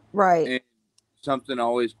 Right. and something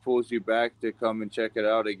always pulls you back to come and check it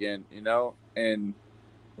out again, and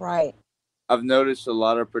Right. I've noticed a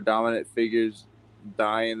lot of predominant figures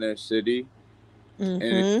die in their city, and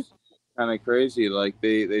it's kind of crazy. Like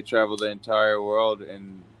they travel the entire world,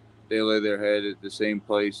 and they lay their head at the same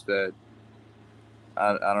place that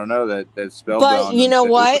I don't know, that But spellbound you them know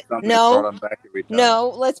to what? something that brought No, them back every time.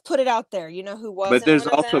 no. Let's put it out there. You know who But wasn't there's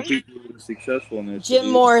one of also them? people who are successful in their Jim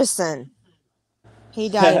cities. Morrison. He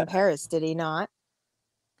died in Paris, did he not?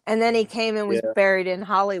 And then he came and was Yeah. buried in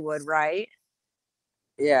Hollywood, right?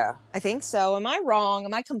 Yeah. I think so. Am I wrong?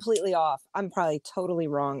 Am I completely off? I'm probably totally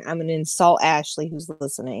wrong. I'm gonna insult Ashley, who's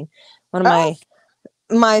listening. One of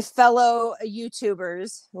my fellow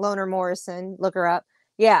YouTubers, Loner Morrison. Look her up.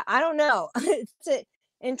 Yeah, I don't know. It's an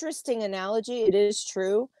interesting analogy. It is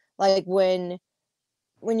true. Like when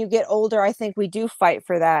you get older, I think we do fight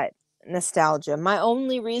for that nostalgia. My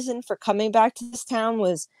only reason for coming back to this town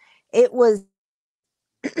was it was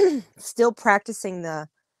still practicing the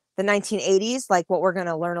 1980s, like what we're going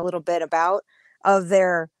to learn a little bit about of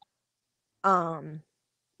their um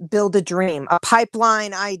build a dream, a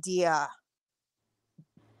pipeline idea.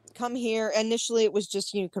 Come here. Initially it was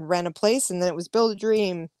just you could rent a place, and then it was build a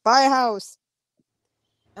dream, buy a house.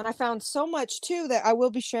 And I found so much too that I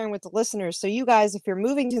will be sharing with the listeners. So you guys, if you're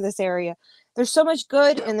moving to this area, there's so much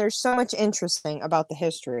good and there's so much interesting about the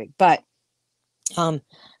history. But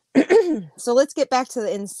so let's get back to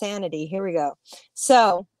the insanity. Here we go.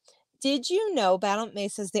 So did you know Battlement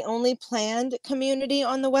Mesa is the only planned community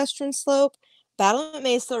on the western slope? Battlement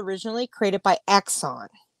Mesa originally created by Exxon.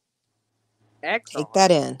 Take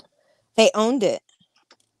that in. They owned it.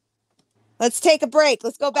 Let's take a break.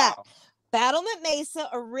 Let's go back. Wow. Battlement Mesa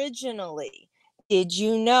originally, did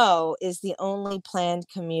you know, is the only planned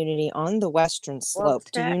community on the western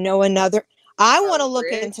slope? Do you know another? I want to look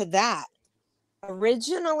into that.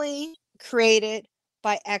 Originally created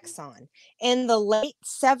by Exxon in the late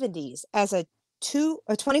 70s as a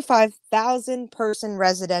 25,000 person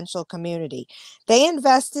residential community. They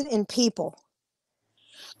invested in people.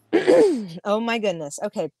 Oh my goodness.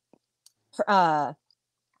 Okay.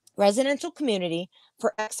 Residential community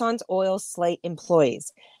for Exxon's oil slate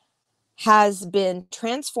employees has been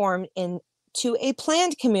transformed into a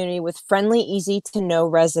planned community with friendly, easy to know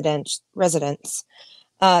residents.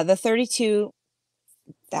 The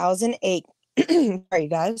 32,000 acre. Sorry,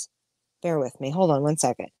 guys. Bear with me. Hold on one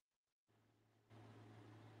second.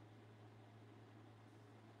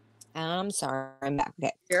 I'm sorry. I'm back.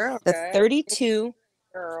 Okay. You're okay. The 32,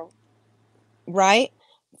 girl. Right?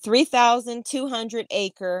 3,200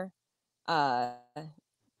 acre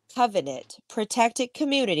covenant protected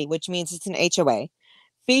community, which means it's an HOA,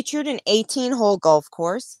 featured an 18-hole golf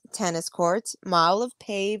course, tennis courts, mile of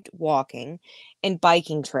paved walking and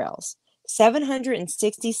biking trails,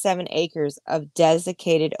 767 acres of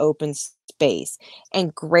dedicated open space,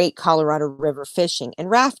 and great Colorado River fishing and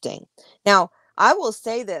rafting. Now, I will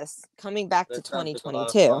say this, coming back to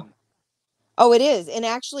 2022. Oh, it is. And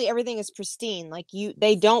actually everything is pristine. Like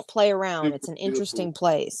they don't play around. It's an interesting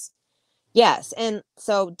place. Yes. And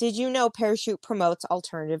so did you know Parachute promotes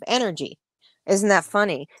alternative energy? Isn't that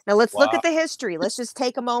funny? Now let's look at the history. Let's just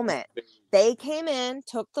take a moment. They came in,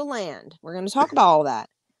 took the land. We're going to talk about all that.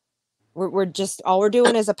 We're just, all we're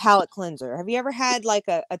doing is a palate cleanser. Have you ever had like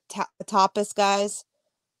a tapas, guys?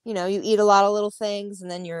 You know, you eat a lot of little things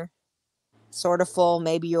and then you're sort of full.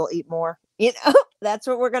 Maybe you'll eat more. You know, that's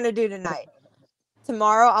what we're going to do tonight.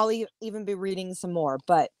 Tomorrow I'll even be reading some more,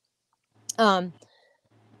 but let's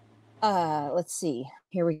see.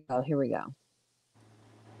 Here we go.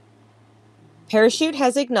 Parachute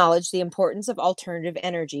has acknowledged the importance of alternative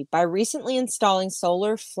energy by recently installing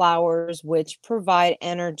solar flowers which provide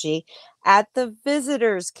energy at the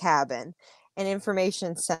visitors cabin and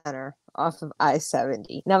information center off of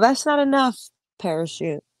I-70. Now that's not enough,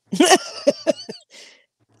 Parachute.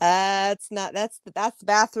 That's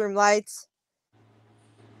bathroom lights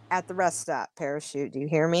at the rest stop, Parachute. Do you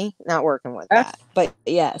hear me? Not working with that. But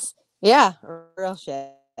yes. Yeah, real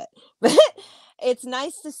shit. But it's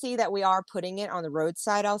nice to see that we are putting it on the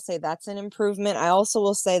roadside. I'll say that's an improvement. I also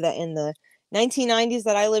will say that in the 1990s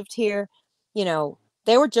that I lived here, you know,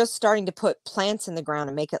 they were just starting to put plants in the ground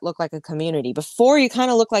and make it look like a community. Before, you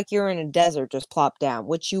kind of look like you're in a desert just plopped down,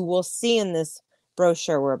 which you will see in this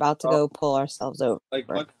brochure we're about to go pull ourselves over. Like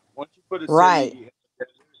once you put a city in the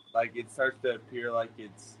desert, like it starts to appear like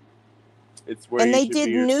it's It's where And you they should did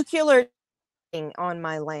be. nuclear on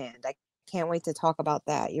my land. I can't wait to talk about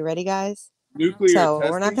that. You ready, guys? Nuclear So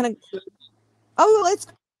we're not testing? going to. Oh, let's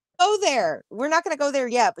go there. We're not going to go there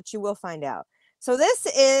yet, but you will find out. So this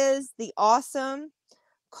is the awesome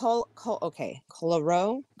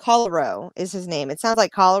Coloro is his name. It sounds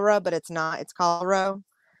like cholera, but it's not. It's Coloro.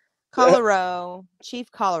 Chief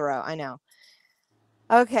Coloro. I know.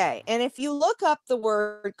 Okay, and if you look up the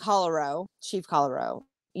word Chief Coloro,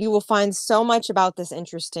 you will find so much about this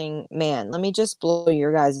interesting man. Let me just blow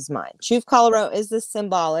your guys' mind. Chief Coloro is the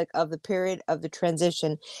symbolic of the period of the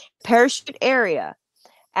transition parachute area,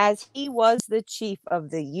 as he was the chief of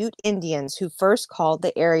the Ute Indians who first called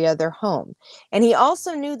the area their home. And he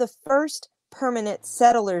also knew the first permanent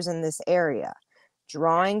settlers in this area.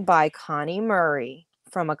 Drawing by Connie Murray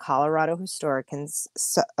from a Colorado Historical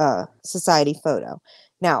Society photo.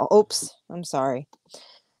 Now, oops, I'm sorry.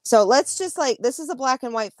 So let's just this is a black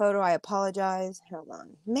and white photo. I apologize. Hold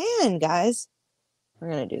on. Man, guys. We're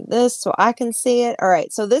going to do this so I can see it. All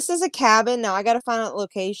right. So this is a cabin. Now I got to find out the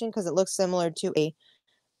location because it looks similar to a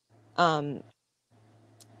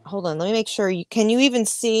hold on, let me make sure can you even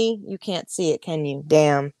see? You can't see it, can you?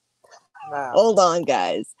 Damn. Wow. Hold on,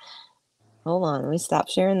 guys. Hold on, let me stop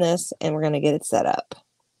sharing this and we're gonna get it set up.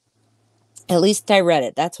 At least I read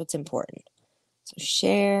it. That's what's important. So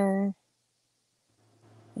share.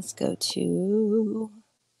 Let's go to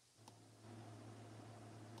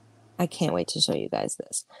I can't wait to show you guys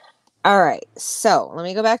this. All right, so let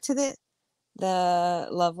me go back to the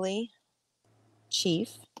lovely chief.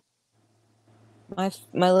 My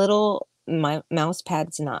mouse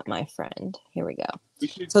pad's not my friend. Here we go. We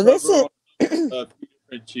should So this is a few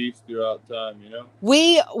different chiefs throughout time, you know?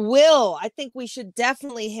 We will. I think we should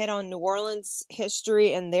definitely hit on New Orleans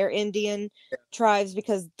history and their Indian tribes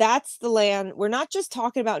because that's the land. We're not just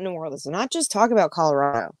talking about New Orleans. We're not just talking about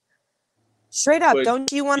Colorado. Straight up,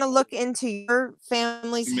 don't you want to look into your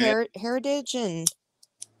family's heritage and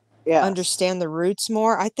understand the roots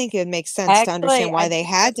more? I think it makes sense to understand why they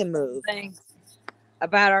had to move.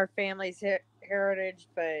 About our family's heritage,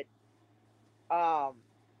 but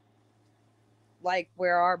like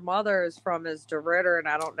where our mother is from is DeRitter, and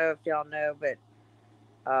I don't know if y'all know, but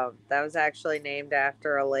that was actually named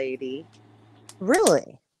after a lady.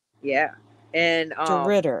 Really? Yeah. And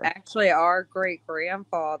DeRitter. Actually our great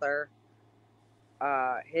grandfather,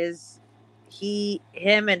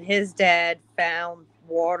 him and his dad found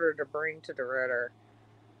water to bring to DeRitter.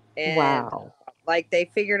 And wow. Like they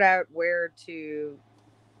figured out where to,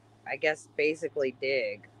 I guess, basically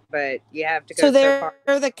dig, but you have to go so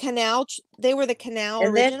far. The canal. They were the canal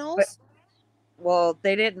and originals. Then, well,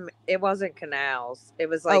 they didn't. It wasn't canals. It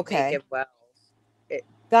was like making wells.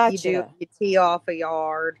 Gotcha. You tee off a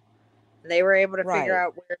yard, and they were able to figure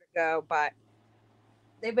out where to go. But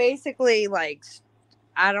they basically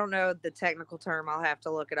I don't know the technical term. I'll have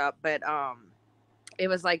to look it up. But it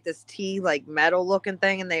was like this metal looking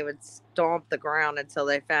thing, and they would stomp the ground until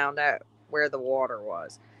they found out where the water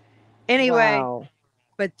was. Anyway,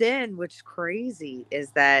 but then what's crazy is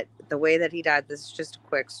that the way that he died, this is just a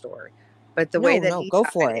quick story, but the way that he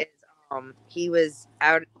died is he was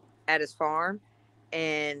out at his farm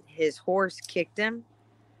and his horse kicked him,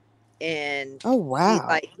 and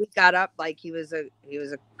he got up like he was a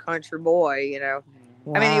country boy, you know.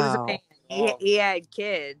 I mean, he was a man. He had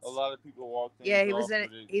kids. A lot of people walked in. Yeah, he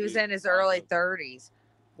was in his early 30s.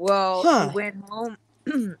 Well, he went home.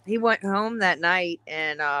 He went home that night,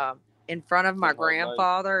 and in front of my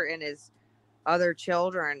grandfather and his other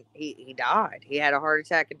children, he died. He had a heart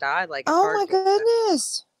attack and died. Oh my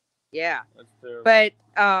goodness. Yeah. That's terrible. But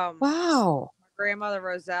wow. My grandmother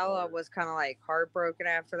Rosella was kind of heartbroken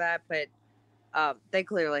after that, but they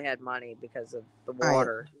clearly had money because of the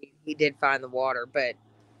water. Right. He did find the water, but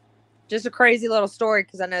just a crazy little story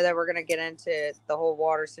because I know that we're going to get into the whole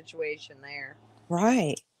water situation there.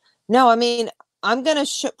 Right. No, I mean, I'm going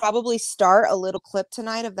to probably start a little clip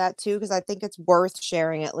tonight of that too, because I think it's worth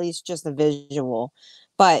sharing at least just the visual.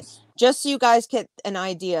 But just so you guys get an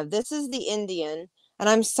idea, this is the Indian, and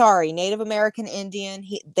I'm sorry, Native American Indian.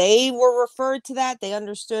 They were referred to that. They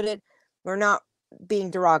understood it. We're not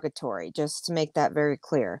being derogatory, just to make that very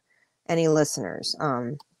clear. Any listeners,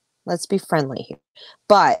 let's be friendly here.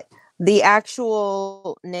 But the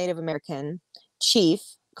actual Native American chief,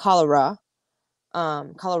 Colora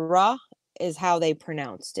is how they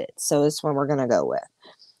pronounced it. So this one we're going to go with.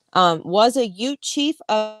 Was a Ute chief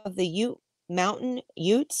of the Ute Mountain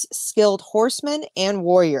Utes, skilled horseman and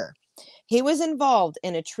warrior. He was involved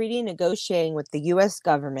in a treaty negotiating with the U.S.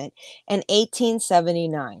 government in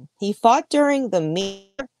 1879. He fought during the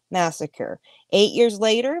Mesa massacre. 8 years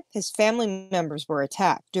later, his family members were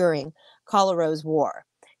attacked during Colorado's War.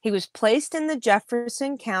 He was placed in the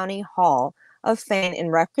Jefferson County Hall of Fame in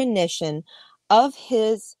recognition of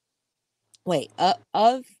his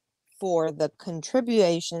for the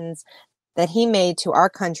contributions that he made to our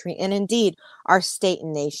country and indeed our state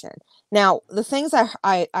and nation. Now, the things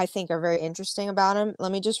I think are very interesting about him,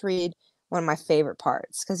 let me just read one of my favorite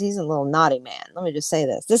parts because he's a little naughty man. Let me just say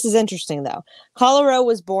this. This is interesting, though. Colorado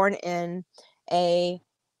was born in a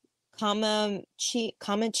Comanche.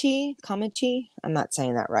 I'm not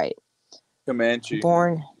saying that right. Comanche.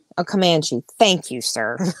 Born a Comanche. Thank you,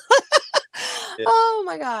 sir. Yeah. Oh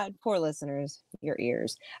my God. Poor listeners, your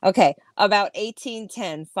ears. Okay. About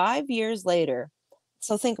 1810, 5 years later.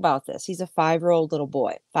 So think about this. He's a 5-year-old little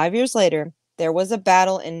boy. 5 years later, there was a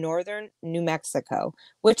battle in northern New Mexico,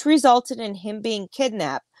 which resulted in him being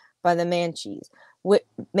kidnapped by the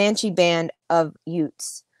Manchi band of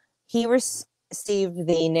Utes. He received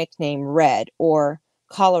the nickname Red or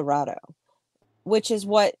Colorado, which is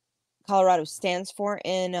what Colorado stands for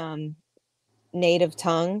in native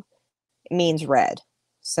tongue. It means red.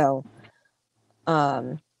 So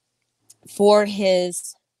for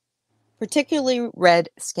his particularly red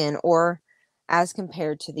skin or as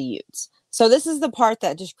compared to the Utes. So this is the part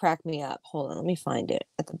that just cracked me up. Hold on, let me find it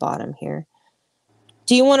at the bottom here.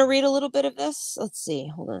 Do you want to read a little bit of this? Let's see.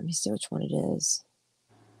 Hold on, let me see which one it is.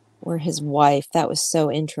 Or his wife. That was so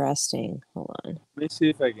interesting. Hold on. Let me see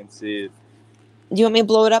if I can see it. Do you want me to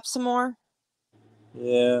blow it up some more?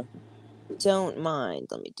 Yeah. Don't mind.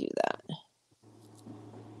 Let me do that.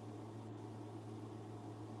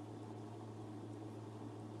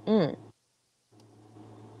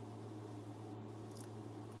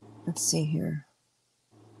 Let's see here.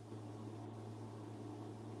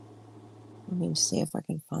 Let me see if I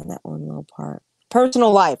can find that one little part.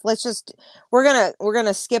 Personal life. We're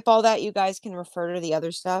gonna skip all that. You guys can refer to the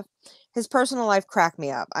other stuff. His personal life cracked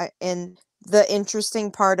me up. And the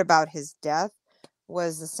interesting part about his death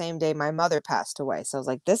was the same day my mother passed away. So I was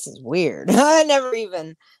like, this is weird. I never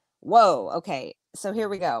even. Whoa. Okay. So here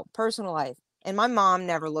we go. Personal life. And my mom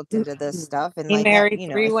never looked into this stuff. And He like,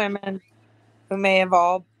 married three women who may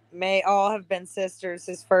all have been sisters.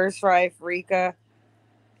 His first wife, Rika,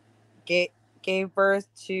 gave birth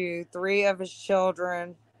to 3 of his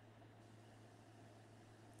children.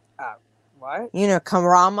 What?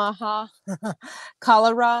 Karamaha,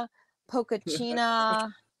 Cholera,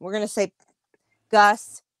 Pocachina. We're going to say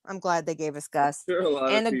Gus. I'm glad they gave us Gus. There are a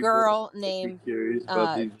lot and of a people girl that named be curious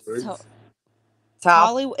about these words.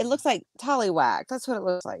 It looks like Tollywag. That's what it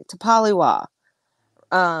looks like. Topaliwa.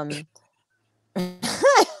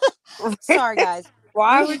 Sorry, guys.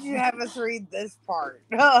 Why would you have us read this part?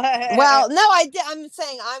 Well, no, I did. I'm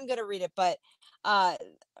saying I'm going to read it, but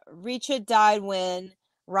Richa died when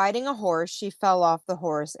riding a horse. She fell off the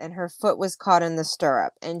horse and her foot was caught in the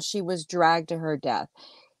stirrup and she was dragged to her death.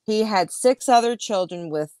 He had 6 other children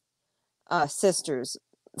with sisters.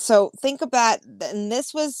 So think about, and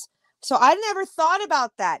this was, so I never thought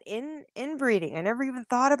about that in breeding. I never even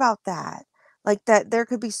thought about that. Like that there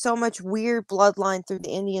could be so much weird bloodline through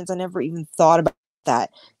the Indians. I never even thought about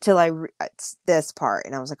that till this part.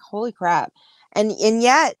 And I was like, holy crap. And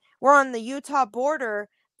yet we're on the Utah border.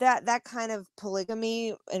 That kind of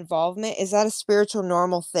polygamy involvement, is that a spiritual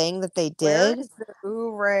normal thing that they did? Where is the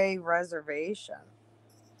Ouray Reservation?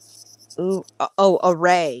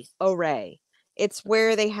 Array. It's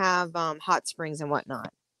where they have hot springs and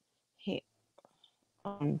whatnot. Hey,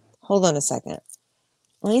 hold on a second.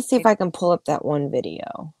 Let me see if I can pull up that one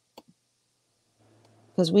video,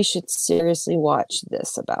 because we should seriously watch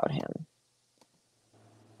this about him.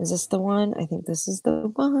 Is this the one? I think this is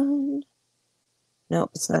the one.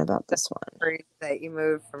 Nope, it's not about this one. That you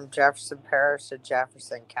moved from Jefferson Parish to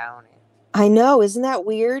Jefferson County. I know, isn't that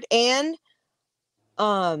weird? And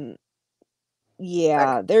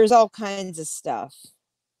yeah, there's all kinds of stuff.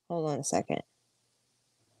 Hold on a second.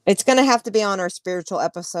 It's going to have to be on our spiritual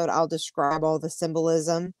episode. I'll describe all the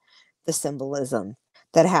symbolism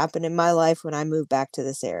that happened in my life when I moved back to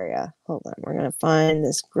this area. Hold on. We're going to find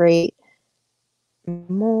this great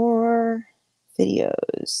more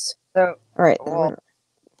videos. So, all right.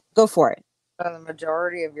 Go for it. So the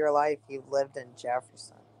majority of your life you lived in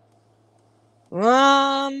Jefferson.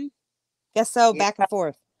 Guess so. Back and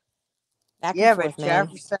forth. Back and forth, but man.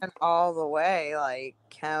 Jefferson all the way, like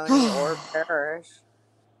county or parish.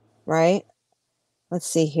 Right? Let's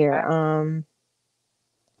see here.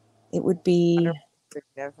 It would be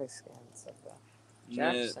significance of the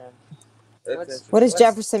Jefferson. What does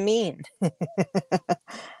Jefferson mean? Who's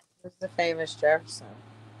the famous Jefferson?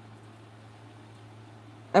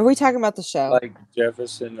 Are we talking about the show? Like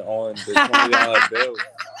Jefferson on the $20 bill.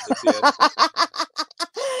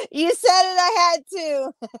 You said it, I had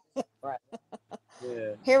to. Right.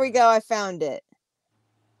 Yeah. Here we go. I found it.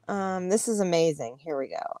 This is amazing. Here we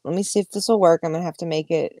go. Let me see if this will work. I'm gonna have to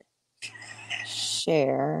make it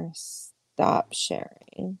share. Stop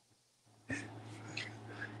sharing.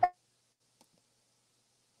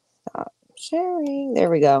 Stop sharing.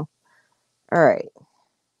 There we go. All right.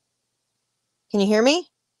 Can you hear me?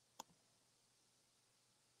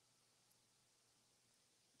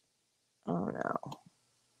 Oh no.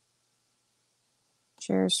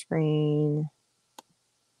 Share screen.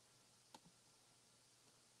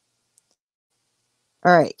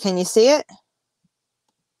 All right. Can you see it?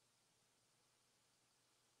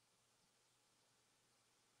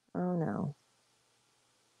 Oh no.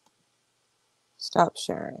 Stop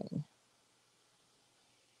sharing.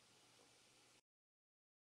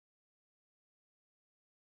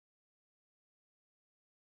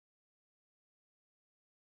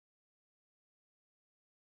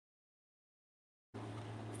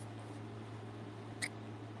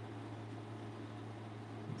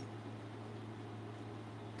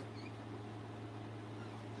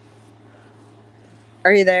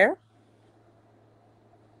 Are you there?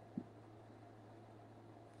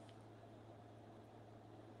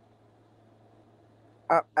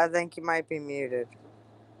 Oh, I think you might be muted.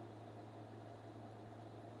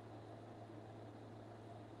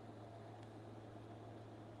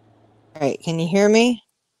 All right. Can you hear me?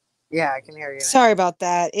 Yeah, I can hear you now. Sorry about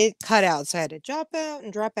that. It cut out, so I had to drop out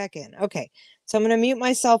and drop back in. Okay. So I'm going to mute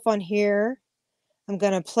myself on here. I'm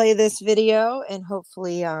going to play this video and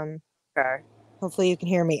hopefully Okay. hopefully you can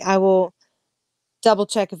hear me. I will double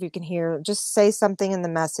check if you can hear. Just say something in the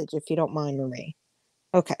message if you don't mind, Marie.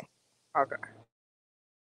 Okay. Okay.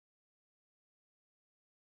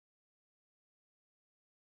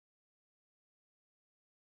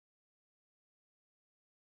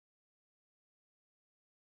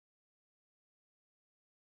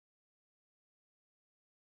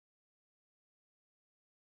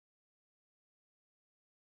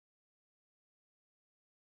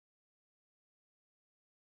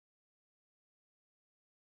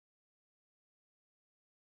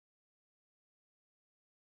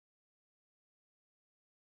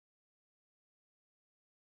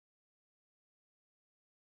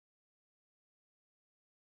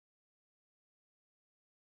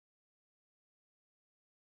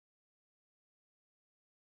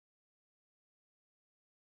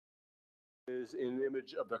 Is an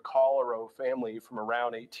image of the Colero family from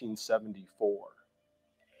around 1874.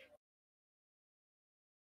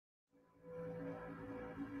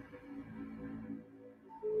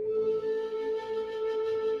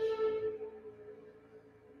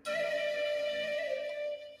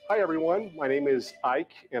 Hi everyone, my name is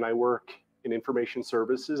Ike and I work in information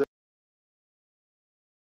services at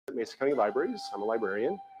Mesa County Libraries. I'm a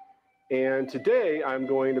librarian. And today I'm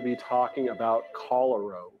going to be talking about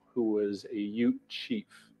Colero, who was a Ute chief.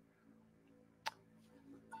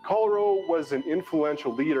 Colero was an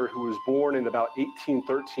influential leader who was born in about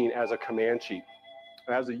 1813 as a Comanche.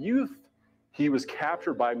 As a youth, he was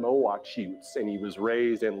captured by Mohawk Utes and he was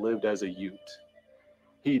raised and lived as a Ute.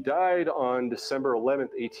 He died on December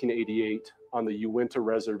 11th, 1888 on the Uinta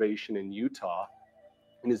Reservation in Utah,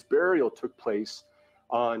 and his burial took place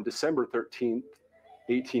on December 13th,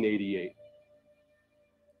 1888.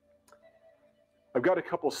 I've got a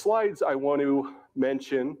couple slides I want to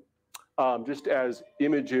mention just as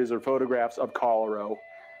images or photographs of Colero.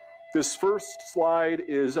 This first slide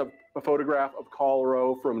is a photograph of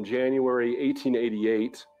Colero from January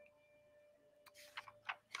 1888.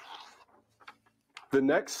 The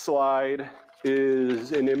next slide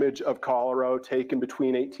is an image of Colero taken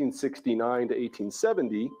between 1869 to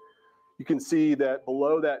 1870. You can see that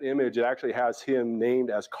below that image, it actually has him named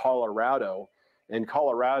as Colorado. And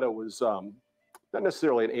Colorado was not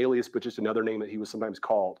necessarily an alias, but just another name that he was sometimes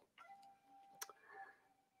called.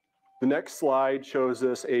 The next slide shows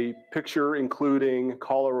us a picture including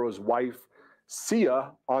Colero's wife,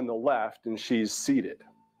 Sia, on the left, and she's seated.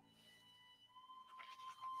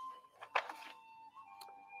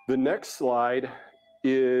 The next slide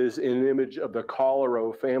is an image of the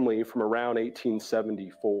Colero family from around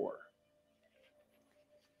 1874.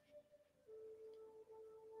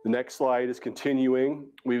 The next slide is continuing.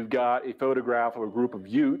 We've got a photograph of a group of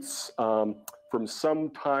Utes from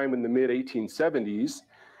sometime in the mid-1870s.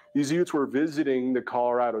 These Utes were visiting the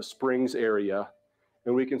Colorado Springs area,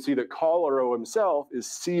 and we can see that Colero himself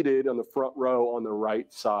is seated on the front row on the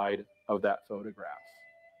right side of that photograph.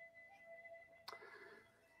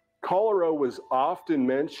 Colero was often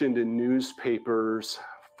mentioned in newspapers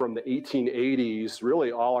from the 1880s,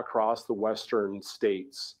 really all across the western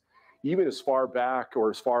states. even as far back or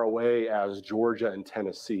as far away as Georgia and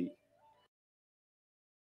Tennessee.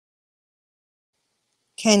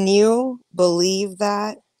 Can you believe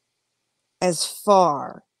that? As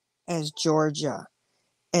far as Georgia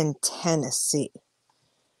and Tennessee.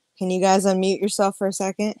 Can you guys unmute yourself for a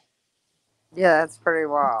second? Yeah, that's pretty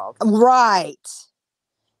wild. Right.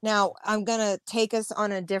 Now, I'm going to take us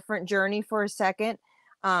on a different journey for a second.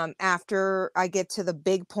 After I get to the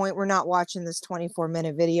big point, we're not watching this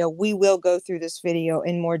 24-minute video. We will go through this video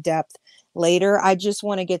in more depth later. I just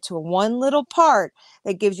want to get to one little part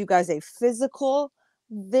that gives you guys a physical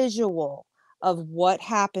visual of what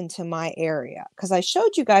happened to my area. Because I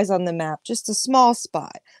showed you guys on the map just a small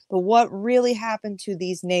spot, but what really happened to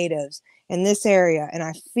these natives in this area. And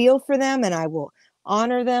I feel for them, and I will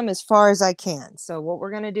honor them as far as I can. So what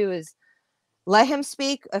we're going to do is let him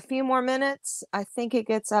speak a few more minutes. I think it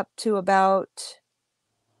gets up to about,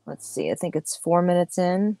 let's see, I think it's 4 minutes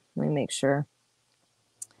in. Let me make sure.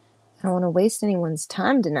 I don't want to waste anyone's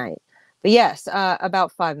time tonight. But yes,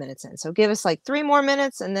 about 5 minutes in. So give us like 3 more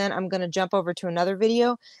minutes, and then I'm going to jump over to another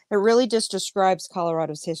video that really just describes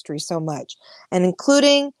Colorado's history so much. And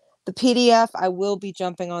including the PDF, I will be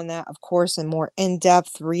jumping on that, of course, in more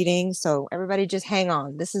in-depth reading. So everybody just hang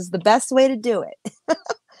on. This is the best way to do it.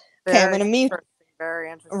 Okay, I'm going to mute.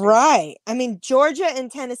 Very interesting. Right. I mean, Georgia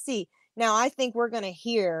and Tennessee. Now, I think we're going to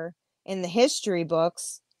hear in the history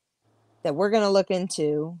books that we're going to look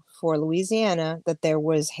into for Louisiana that there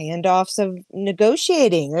was handoffs of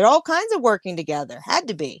negotiating. They're all kinds of working together. Had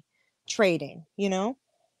to be. Trading, you know?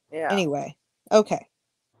 Yeah. Anyway, okay.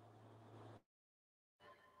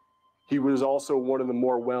 He was also one of the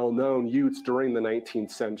more well-known Utes during the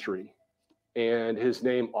 19th century, and his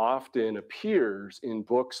name often appears in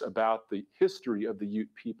books about the history of the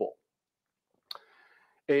Ute people.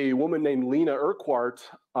 A woman named Lena Urquhart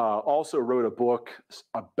also wrote a book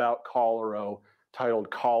about Colorado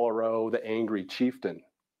titled Colorado, the Angry Chieftain.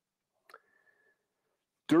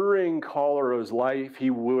 During Colorado's life, he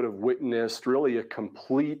would have witnessed really a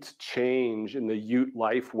complete change in the Ute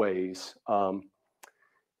lifeways.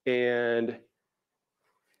 And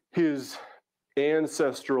his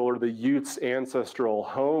ancestral, or the Utes' ancestral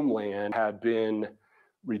homeland, had been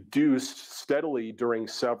reduced steadily during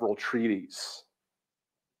several treaties.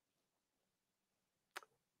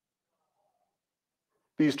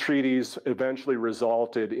 These treaties eventually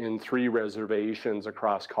resulted in 3 reservations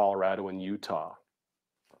across Colorado and Utah.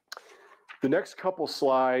 The next couple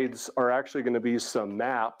slides are actually going to be some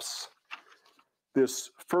maps.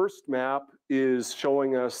 This first map is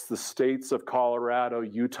showing us the states of Colorado,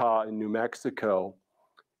 Utah, and New Mexico.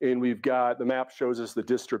 And we've got, the map shows us the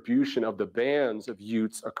distribution of the bands of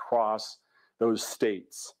Utes across those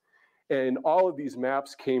states. And all of these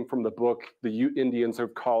maps came from the book, The Ute Indians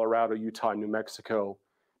of Colorado, Utah, and New Mexico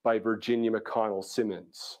by Virginia McConnell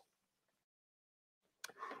Simmons.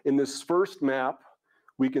 In this first map,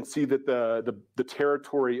 we can see that the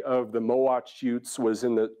territory of the Mowach Utes was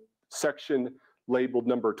in the section labeled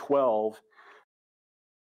number 12.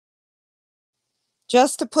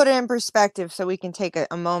 Just to put it in perspective so we can take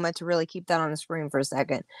a moment to really keep that on the screen for a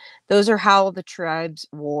second. Those are how the tribes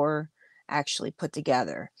were actually put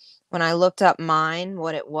together. When I looked up mine,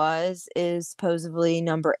 what it was is supposedly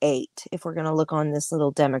number 8, if we're going to look on this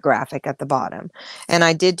little demographic at the bottom. And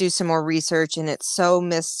I did do some more research, and it's so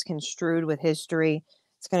misconstrued with history.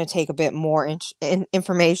 It's going to take a bit more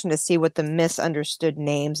information to see what the misunderstood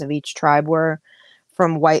names of each tribe were,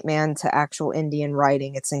 from white man to actual Indian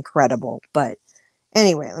writing. It's incredible. But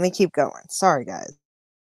anyway, let me keep going. Sorry, guys.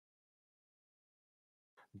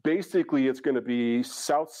 Basically, it's going to be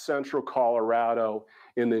south central Colorado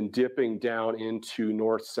and then dipping down into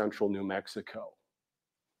north central New Mexico.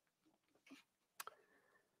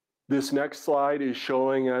 This next slide is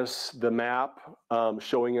showing us the map,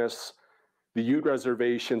 showing us the Ute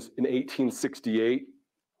reservations in 1868.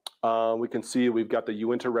 We can see we've got the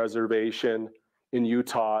Uinta Reservation in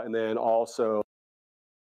Utah, and then also.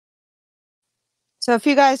 So if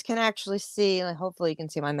you guys can actually see, hopefully you can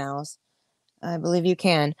see my mouse. I believe you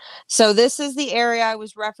can. So this is the area I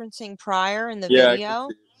was referencing prior in the video.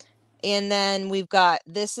 And then we've got,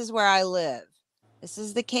 this is where I live. This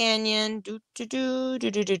is the canyon.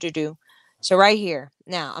 So right here.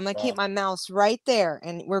 Now, I'm going to keep my mouse right there.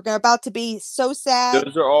 And we're about to be so sad.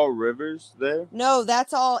 Those are all rivers there? No,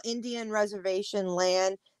 that's all Indian reservation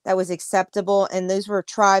land that was acceptable. And those were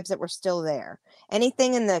tribes that were still there.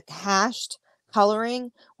 Anything in the hashed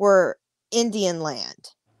coloring were Indian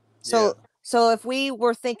land. So if we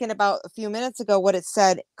were thinking about a few minutes ago what it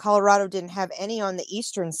said, Colorado didn't have any on the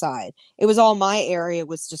eastern side. It was all my area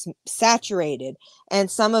was just saturated.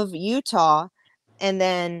 And some of Utah, and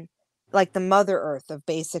then like the Mother Earth of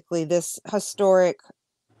basically this historic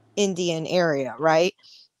Indian area, right?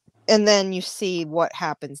 And then you see what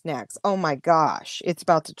happens next. Oh my gosh, it's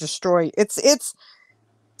about to destroy. It's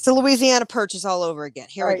a Louisiana Purchase all over again.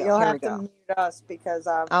 Here we go. You'll Here have we to go. mute us because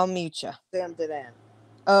I've I'll mute you. zoomed it in.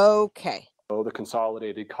 Okay. The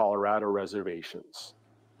Consolidated Colorado Reservations.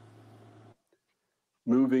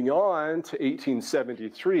 Moving on to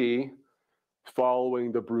 1873,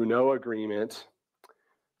 following the Bruneau Agreement,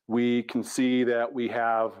 we can see that we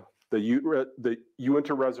have the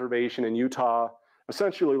Uinta Reservation in Utah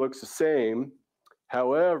essentially looks the same.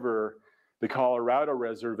 However, the Colorado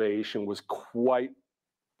Reservation was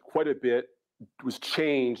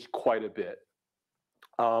changed quite a bit.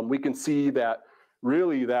 We can see that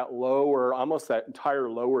really that lower, almost that entire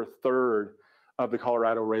lower third of the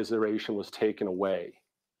Colorado Reservation was taken away.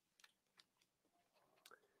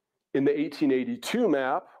 In the 1882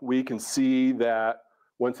 map, we can see that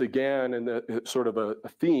once again, in the sort of a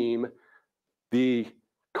theme, the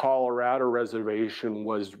Colorado Reservation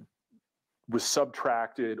was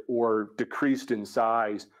subtracted or decreased in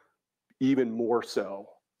size even more so.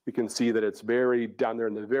 We can see that it's very down there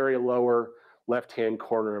in the very lower left-hand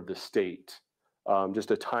corner of the state,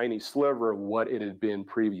 just a tiny sliver of what it had been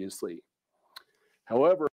previously.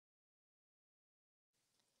 However,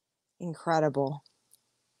 Incredible.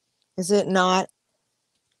 Is it not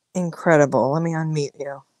incredible? Let me unmute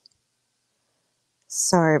you.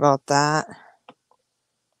 Sorry about that.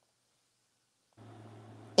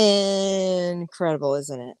 Incredible,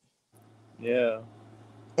 isn't it? Yeah.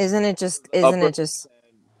 Isn't it just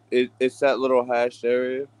It's that little hashed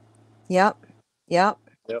area. Yep. Yep.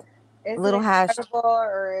 Is Little it hash. incredible,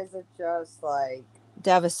 or is it just like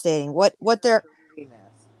Devastating. What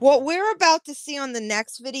we're about to see on the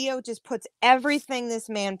next video just puts everything this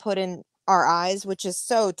man put in our eyes, which is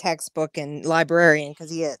so textbook and librarian, because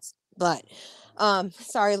he is. But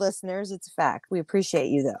sorry listeners, it's a fact. We appreciate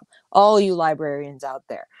you though, all you librarians out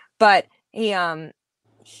there. But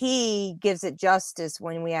he gives it justice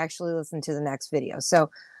when we actually listen to the next video. So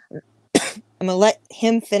I'm gonna let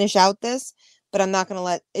him finish out this, but I'm not gonna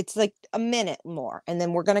let it's like a minute more, and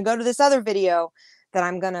then we're gonna go to this other video that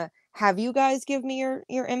I'm gonna have you guys give me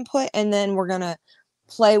your input, and then we're gonna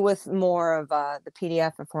play with more of the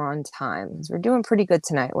PDF if we're on time. We're doing pretty good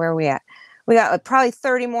tonight. Where are we at? We got probably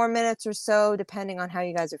 30 more minutes or so, depending on how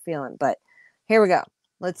you guys are feeling. But here we go.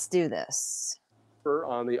 Let's do this.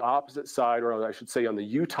 on the opposite side, or I should say on the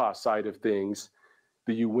Utah side of things,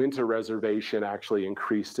 the Uinta Reservation actually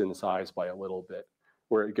increased in size by a little bit,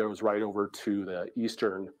 where it goes right over to the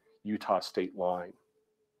eastern Utah state line.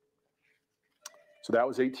 So that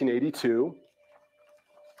was 1882.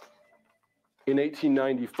 In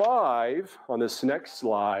 1895, on this next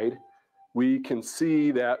slide, we can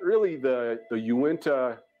see that really the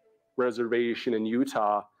Uinta Reservation in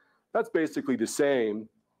Utah, that's basically the same.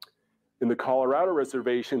 In the Colorado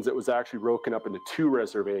reservations, it was actually broken up into two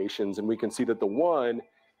reservations, and we can see that the one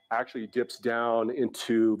actually dips down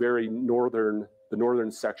into the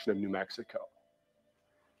northern section of New Mexico.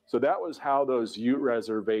 So that was how those Ute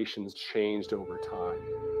reservations changed over time.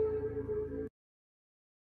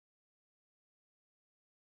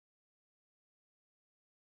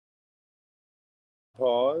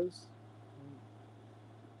 Pause.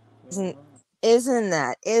 Isn't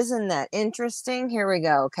that interesting? Here we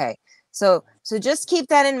go. Okay. So just keep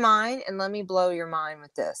that in mind, and let me blow your mind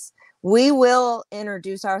with this. We will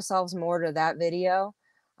introduce ourselves more to that video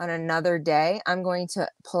on another day. I'm going to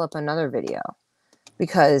pull up another video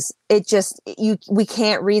because we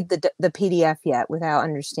can't read the PDF yet without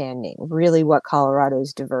understanding really what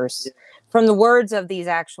Colorado's diverse from the words of these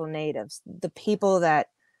actual natives, the people that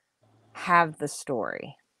have the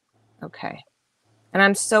story. Okay. And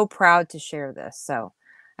I'm so proud to share this. So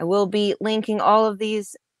I will be linking all of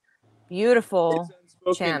these beautiful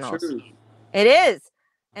channels. Truth. It is.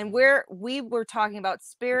 And we were talking about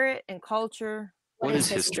spirit and culture. What is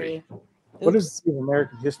history? What is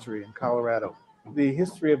American history in Colorado? The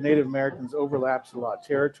history of Native Americans overlaps a lot.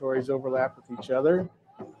 Territories overlap with each other.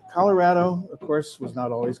 Colorado, of course, was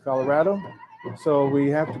not always Colorado. So we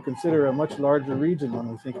have to consider a much larger region when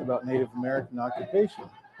we think about Native American occupation.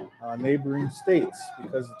 Neighboring states,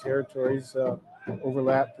 because the territories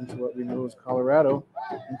overlapped into what we know as Colorado,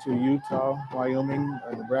 into Utah, Wyoming,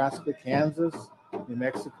 Nebraska, Kansas, New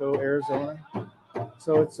Mexico, Arizona.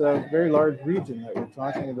 So it's a very large region that we're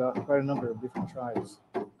talking about, quite a number of different tribes.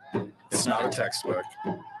 It's not a textbook.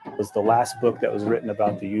 It was the last book that was written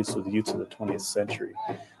about the Utes of the 20th century.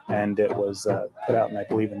 And it was put out, I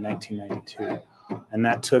believe, in 1992. And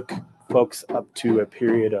that took folks up to a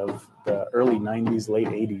period of the early 90s, late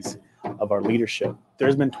 80s of our leadership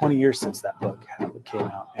there's been 20 years since that book came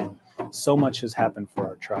out, and so much has happened for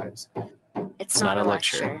our tribes. It's not a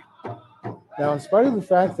lecture. Now, in spite of the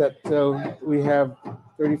fact that we have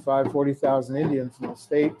 35, 40,000 Indians in the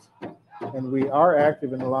state, and we are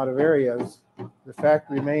active in a lot of areas, the fact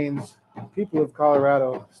remains people of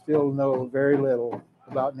Colorado still know very little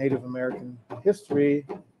about Native American history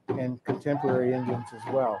and contemporary Indians as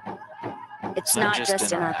well. It's not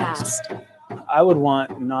just in our past. I would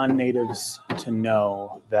want non-natives to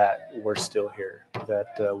know that we're still here,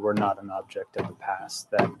 that we're not an object of the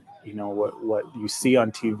past, that what you see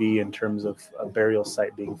on TV in terms of a burial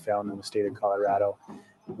site being found in the state of Colorado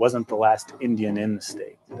wasn't the last Indian in the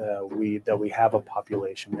state. That we have a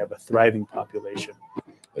population, we have a thriving population.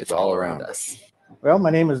 It's all around us. Well, my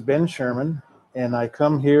name is Ben Sherman, and I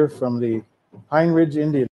come here from the Pine Ridge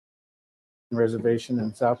Indian Reservation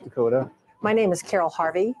in South Dakota. My name is Carol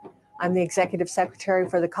Harvey. I'm the Executive Secretary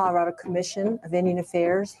for the Colorado Commission of Indian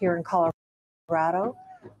Affairs here in Colorado.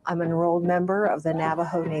 I'm an enrolled member of the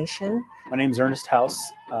Navajo Nation. My name is Ernest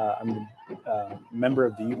House. I'm a member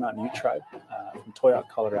of the Ute Mountain Ute Tribe from Toyoak,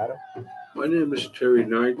 Colorado. My name is Terry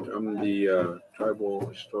Knight. I'm the Tribal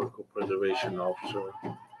Historical Preservation Officer,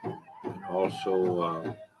 and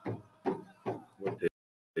also what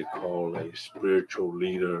they call a spiritual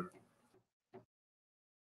leader.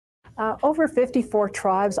 Over 54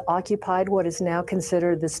 tribes occupied what is now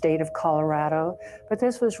considered the state of Colorado, but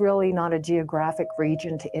this was really not a geographic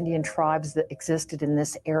region to Indian tribes that existed in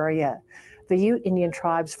this area. The Ute Indian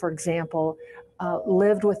tribes, for example,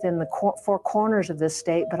 lived within the four corners of this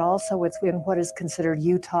state, but also within what is considered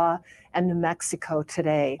Utah and New Mexico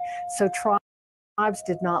today. So tribes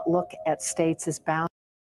did not look at states as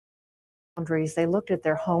boundaries, they looked at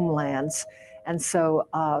their homelands. And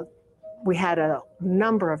so we had a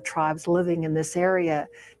number of tribes living in this area.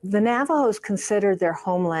 The Navajos considered their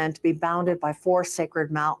homeland to be bounded by 4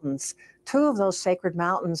 sacred mountains. 2 of those sacred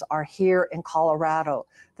mountains are here in Colorado,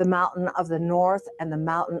 the mountain of the north and the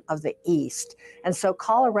mountain of the east. And so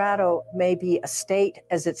Colorado may be a state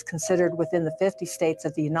as it's considered within the 50 states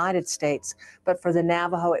of the United States, but for the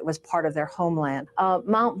Navajo, it was part of their homeland.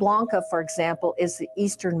 Mount Blanca, for example, is the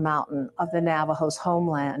eastern mountain of the Navajos'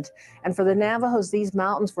 homeland. And for the Navajos, these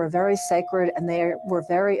mountains were very sacred and they were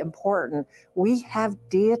very important. We have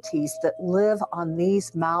deities that live on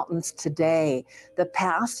these mountains today. The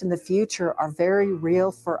past and the future are very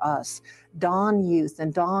real for us. Dawn Youth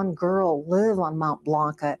and Dawn Girl live on Mount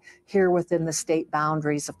Blanca here within the state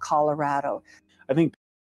boundaries of Colorado. I think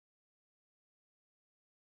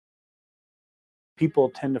people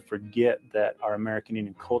tend to forget that our American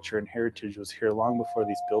Indian culture and heritage was here long before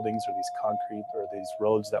these buildings or these concrete or these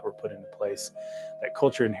roads that were put into place. That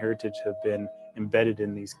culture and heritage have been embedded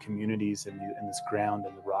in these communities and in this ground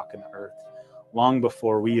and the rock and the earth long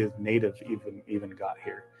before we as native even got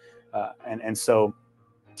here. And so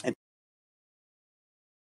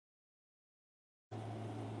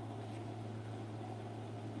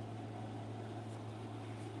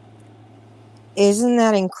Isn't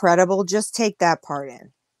that incredible? Just take that part in.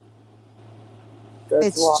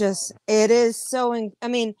 It is so,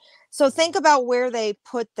 so think about where they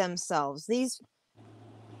put themselves. The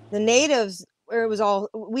natives, where it was all,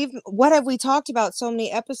 what have we talked about so many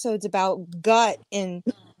episodes about gut and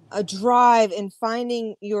a drive and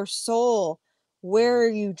finding your soul? Where are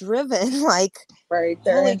you driven? Like, Right.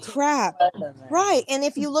 Holy crap. Right. And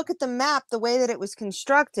if you look at the map, the way that it was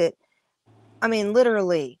constructed,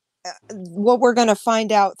 literally, what we're going to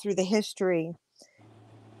find out through the history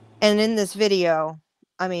and in this video,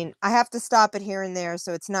 I have to stop it here and there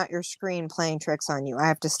so it's not your screen playing tricks on you. I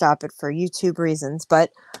have to stop it for YouTube reasons,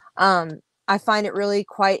 but I find it really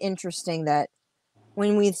quite interesting that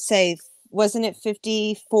when we say, wasn't it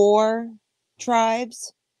 54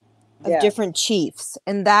 tribes of different chiefs?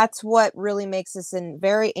 And that's what really makes this a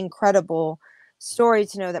very incredible story,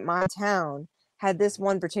 to know that my town had this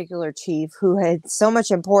one particular chief who had so much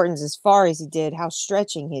importance as far as he did, how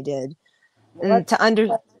stretching he did.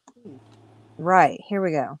 Right, here we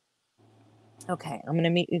go. Okay, I'm going to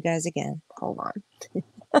meet you guys again. Hold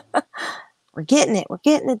on. We're getting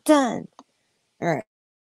it done. All right.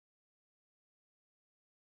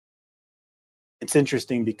 it's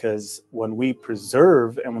interesting because when we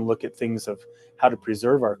preserve and we look at things of how to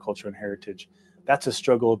preserve our culture and heritage, that's a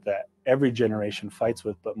struggle that every generation fights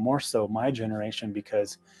with, but more so my generation,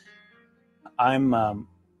 because I'm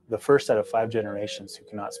the first out of 5 generations who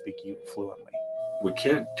cannot speak Ute fluently. We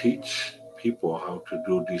can't teach people how to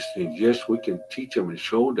do these things. Yes, we can teach them and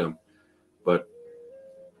show them, but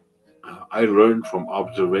I learned from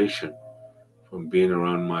observation, from being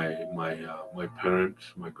around my parents,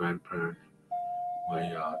 my grandparents,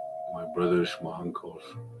 my my brothers, my uncles,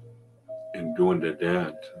 and doing the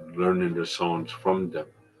dance, learning the songs from them,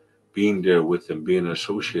 being there with them, being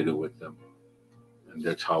associated with them. And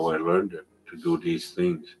that's how I learned it, to do these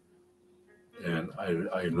things. And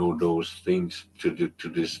I know those things to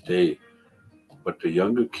this day. But the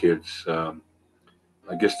younger kids,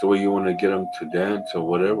 I guess the way you want to get them to dance or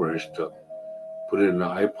whatever is to put it in an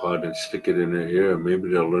iPod and stick it in their ear. Maybe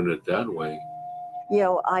they'll learn it that way. You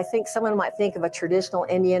know, I think someone might think of a traditional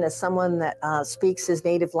Indian as someone that speaks his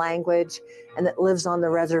native language and that lives on the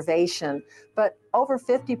reservation. But over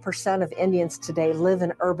 50% of Indians today live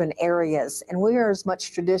in urban areas, and we are as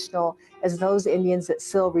much traditional as those Indians that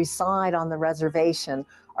still reside on the reservation.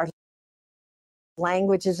 Our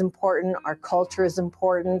language is important, our culture is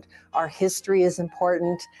important, our history is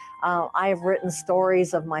important. I have written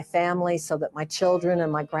stories of my family so that my children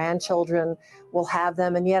and my grandchildren will have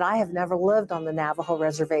them, and yet I have never lived on the Navajo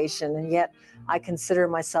reservation, and yet I consider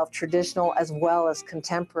myself traditional as well as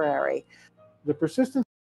contemporary. The persistence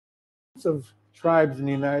of tribes in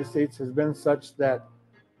the United States has been such that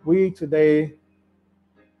we today,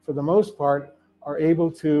 for the most part, are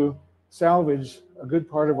able to salvage a good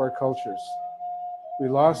part of our cultures. We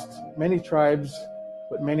lost many tribes,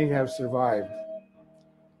 but many have survived.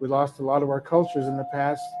 We lost a lot of our cultures in the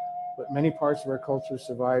past, but many parts of our culture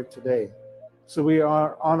survive today. So we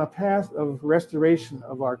are on a path of restoration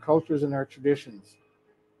of our cultures and our traditions.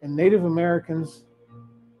 And Native Americans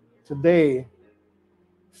today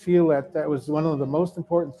feel that that was one of the most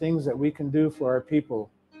important things that we can do for our people,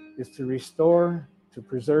 is to restore, to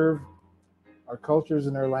preserve our cultures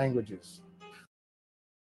and our languages.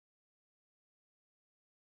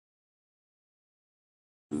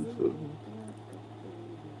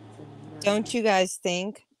 Don't you guys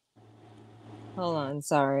think? Hold on,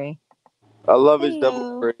 sorry. I love his double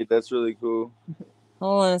Hello. braid. That's really cool.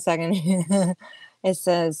 Hold on a second. It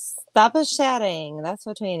says, stop us chatting. That's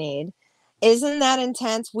what we need. Isn't that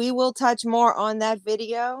intense? We will touch more on that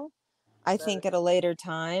video, I think, at a later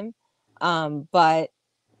time. But,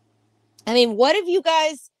 I mean, what have you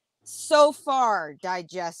guys so far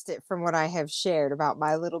digested from what I have shared about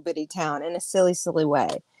my little bitty town in a silly, silly way?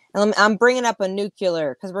 And I'm bringing up a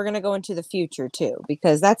nuclear because we're going to go into the future, too,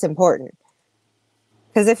 because that's important.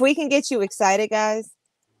 Because if we can get you excited, guys,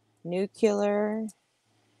 nuclear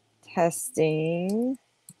testing.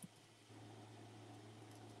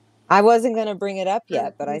 I wasn't going to bring it up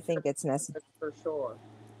yet, but I think it's necessary. For sure.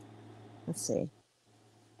 Let's see.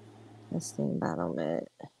 Testing Battlement.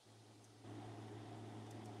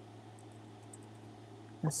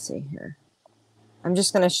 Let's see here. I'm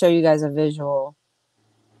just going to show you guys a visual.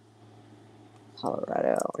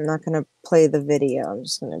 Colorado. I'm not going to play the video. I'm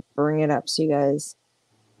just going to bring it up so you guys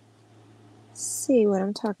see what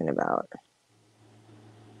I'm talking about.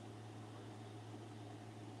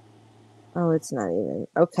 Oh, it's not even.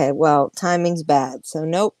 Okay, well, timing's bad. So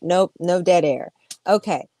nope, no dead air.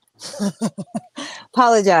 Okay.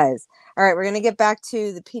 Apologize. All right, we're going to get back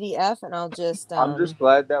to the PDF, and I'll just... I'm just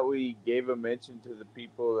glad that we gave a mention to the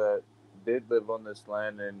people that did live on this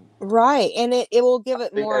land. And right, and it will give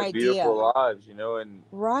it more had idea. Beautiful lives, you know, and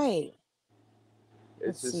right.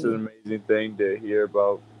 It's just an amazing thing to hear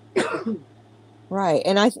about. Right,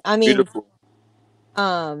 and I mean... Beautiful.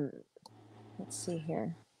 Let's see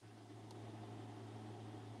here.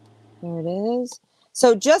 There it is.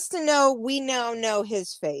 So just to know, we now know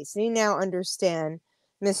his face. We now understand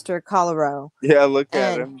Mr. Colorado. Yeah, look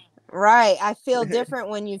at him. Right. I feel different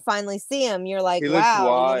when you finally see him. You're like, he wow. Looks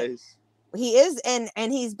wise. He is, and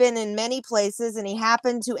he's been in many places, and he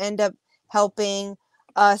happened to end up helping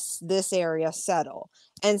us, this area, settle.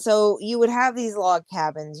 And so you would have these log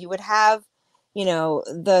cabins. You would have, you know,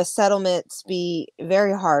 the settlements be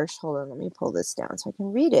very harsh. Hold on, let me pull this down so I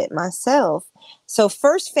can read it myself. So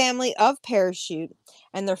first family of Parachute,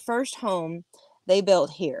 and their first home they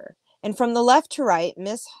built here. And from the left to right,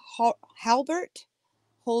 Miss Halbert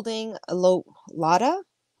holding a Lotta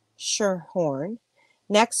Sherhorn,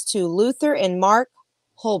 next to Luther and Mark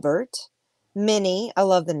Hulbert, Minnie, I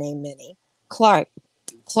love the name Minnie, Clark,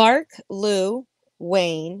 Lou,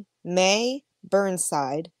 Wayne, May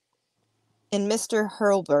Burnside, and Mr.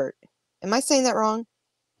 Hurlbert. Am I saying that wrong?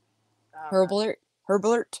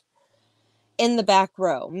 Herbert. In the back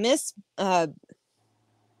row. Miss,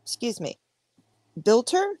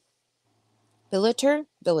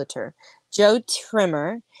 Billiter, Joe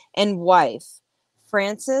Trimmer, and wife,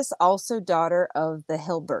 Frances, also daughter of the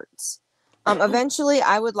Hilberts. Eventually,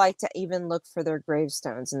 I would like to even look for their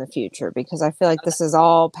gravestones in the future because I feel like this is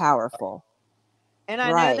all powerful. And I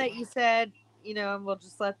know that you said, you know, and we'll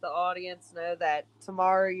just let the audience know that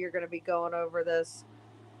tomorrow you're going to be going over this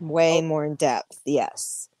way more in depth.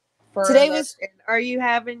 Yes. Today further. was. And are you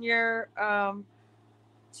having your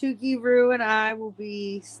Chuki Roo and I will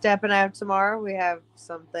be stepping out tomorrow. We have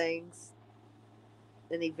some things,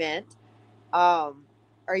 an event. Are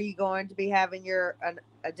you going to be having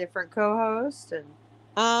a different co-host? And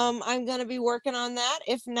I'm gonna be working on that.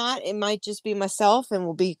 If not, it might just be myself, and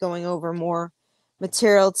we'll be going over more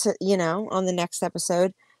material to on the next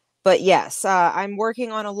episode. But yes, I'm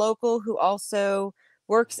working on a local who also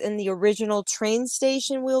works in the original train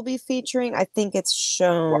station we'll be featuring. I think it's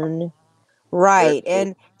shown right,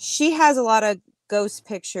 and she has a lot of ghost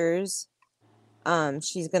pictures.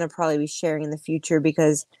 She's gonna probably be sharing in the future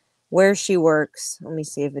because where she works. Let me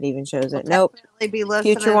see if it even shows it. Nope. Definitely be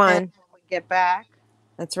listening Future one. when we get back.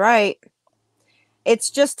 That's right. It's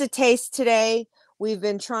just a taste today. We've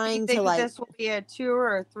been trying Do you think to this will be a 2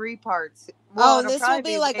 or 3 parts? Well, this will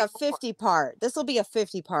be like a 50 part. This will be a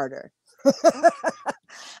 50 parter.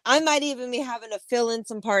 I might even be having to fill in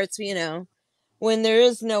some parts, when there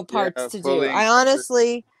is no parts to do. I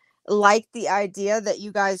honestly like the idea that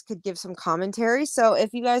you guys could give some commentary. So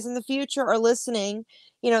if you guys in the future are listening,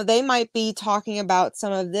 they might be talking about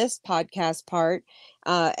some of this podcast part,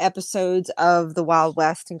 episodes of the Wild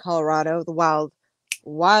West in Colorado, the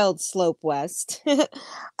wild slope west.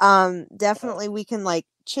 Definitely we can like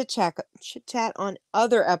chit chat on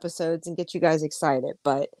other episodes and get you guys excited,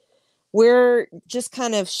 but we're just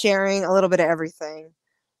kind of sharing a little bit of everything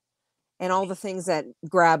and all the things that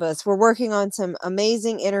grab us. We're working on some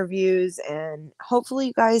amazing interviews, and hopefully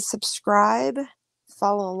you guys subscribe,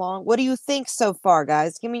 follow along. What do you think so far,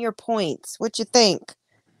 guys? Give me your points. What you think?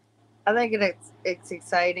 I think it's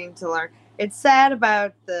exciting to learn. It's sad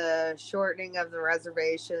about the shortening of the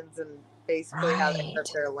reservations and basically how they took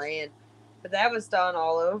their land. But that was done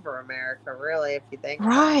all over America, really, if you think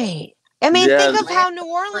about it. I mean, think of how New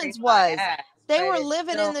Orleans was. They were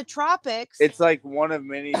living in the tropics. It's like one of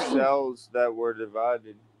many cells that were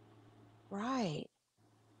divided. Right.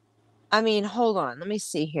 I mean, hold on. Let me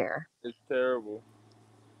see here. It's terrible.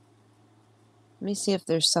 Let me see if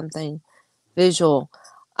there's something visual.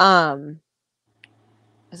 Because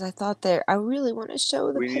I thought I really want to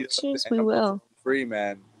show the pictures. We will. Free,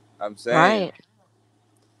 man. I'm saying. Right.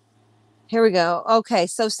 Here we go. Okay,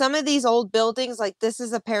 so some of these old buildings, like this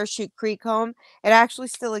is a Parachute Creek home. It actually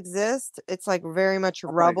still exists. It's like very much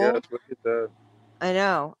rubble. My God, look at that. I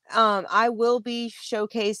know. I will be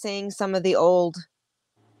showcasing some of the old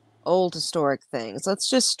historic things. Let's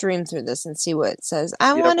just stream through this and see what it says.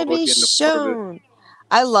 I want to be shown.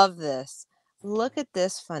 I love this. Look at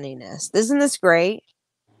this funniness. Isn't this great?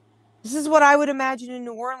 This is what I would imagine in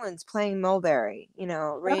New Orleans playing Mulberry,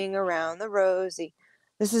 ringing around the rosy.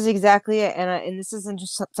 This is exactly it. And this isn't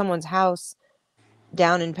just someone's house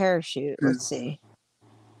down in Parachute. Let's see.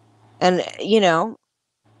 And,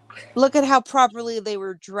 look at how properly they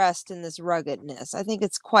were dressed in this ruggedness. I think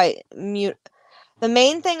it's quite mute. The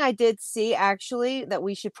main thing I did see, actually, that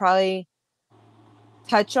we should probably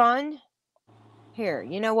touch on here.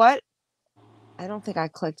 You know what? I don't think I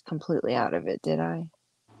clicked completely out of it, did I?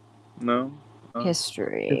 No.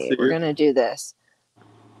 History. We're going to do this.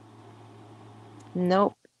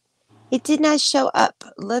 Nope. It did not show up.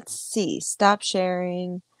 Let's see. Stop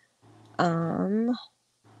sharing. YouTube.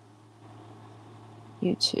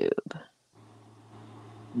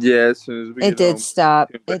 Yeah, as soon as we it did stop.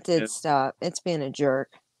 It did stop. It's being a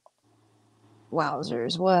jerk.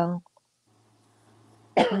 Wowzers. Well,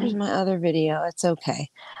 there's my other video. It's okay.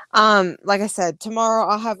 Like I said, tomorrow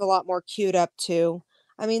I'll have a lot more queued up too.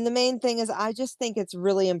 I mean, the main thing is I just think it's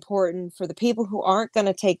really important for the people who aren't going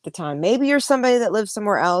to take the time. Maybe you're somebody that lives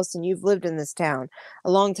somewhere else and you've lived in this town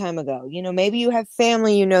a long time ago. Maybe you have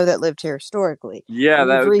family that lived here historically. Yeah,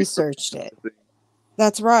 you've researched it.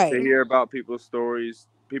 That's right. To hear about people's stories.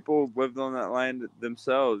 People lived on that land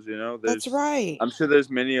themselves, That's right. I'm sure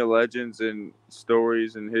there's many legends and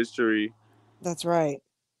stories and history. That's right.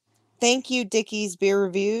 Thank you, Dickie's Beer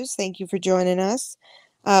Reviews. Thank you for joining us.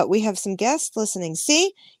 We have some guests listening.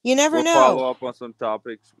 See, you never know. Follow up on some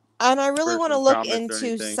topics. And I really want to look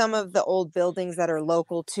into some of the old buildings that are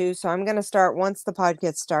local too. So I'm going to start once the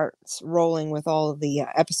podcast starts rolling with all of the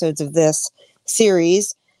episodes of this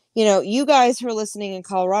series. You guys who are listening in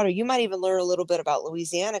Colorado, you might even learn a little bit about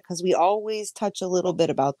Louisiana because we always touch a little bit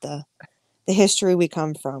about the history we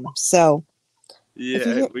come from. So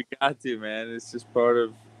yeah, we got to, man. It's just part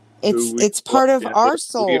of it's part of our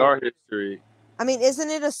soul. We are history. I mean, isn't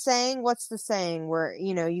it a saying? What's the saying where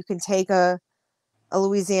you can take a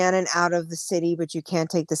Louisianan out of the city, but you can't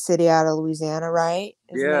take the city out of Louisiana, right?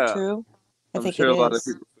 Isn't that true? I'm sure a lot of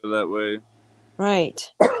people feel that way.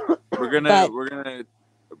 Right. We're gonna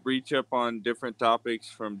reach up on different topics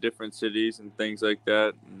from different cities and things like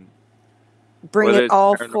that. And bring whether it it's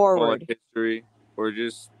all paranormal, forward. like history, or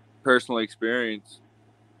just personal experience.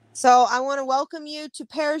 So I want to welcome you to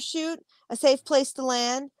Parachute, A Safe Place to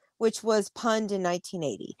Land, which was punned in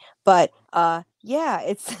 1980. But yeah,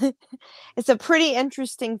 it's it's a pretty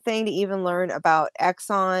interesting thing to even learn about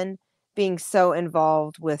Exxon being so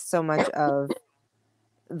involved with so much of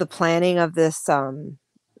the planning of this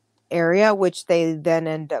area, which they then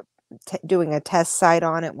end up doing a test site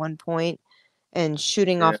on at one point and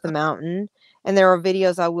shooting off the mountain. And there are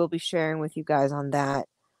videos I will be sharing with you guys on that.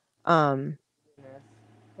 I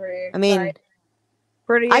mean,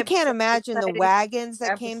 I can't imagine the wagons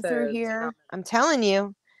that came through here. I'm telling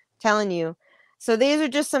you. So these are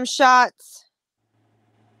just some shots,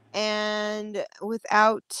 and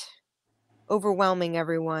without overwhelming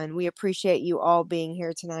everyone, we appreciate you all being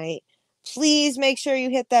here tonight. Please make sure you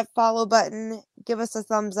hit that follow button. Give us a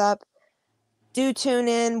thumbs up. Do tune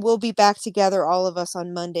in. We'll be back together, all of us,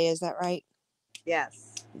 on Monday. Is that right?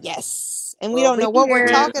 Yes. And we don't know what we're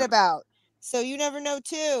talking about. So you never know,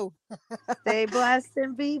 too. Stay blessed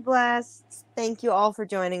and be blessed. Thank you all for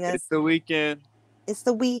joining us. It's the weekend. It's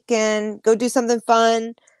the weekend. Go do something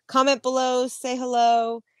fun. Comment below. Say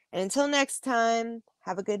hello. And until next time,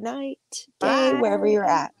 have a good night. Day, wherever you're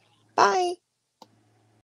at. Bye.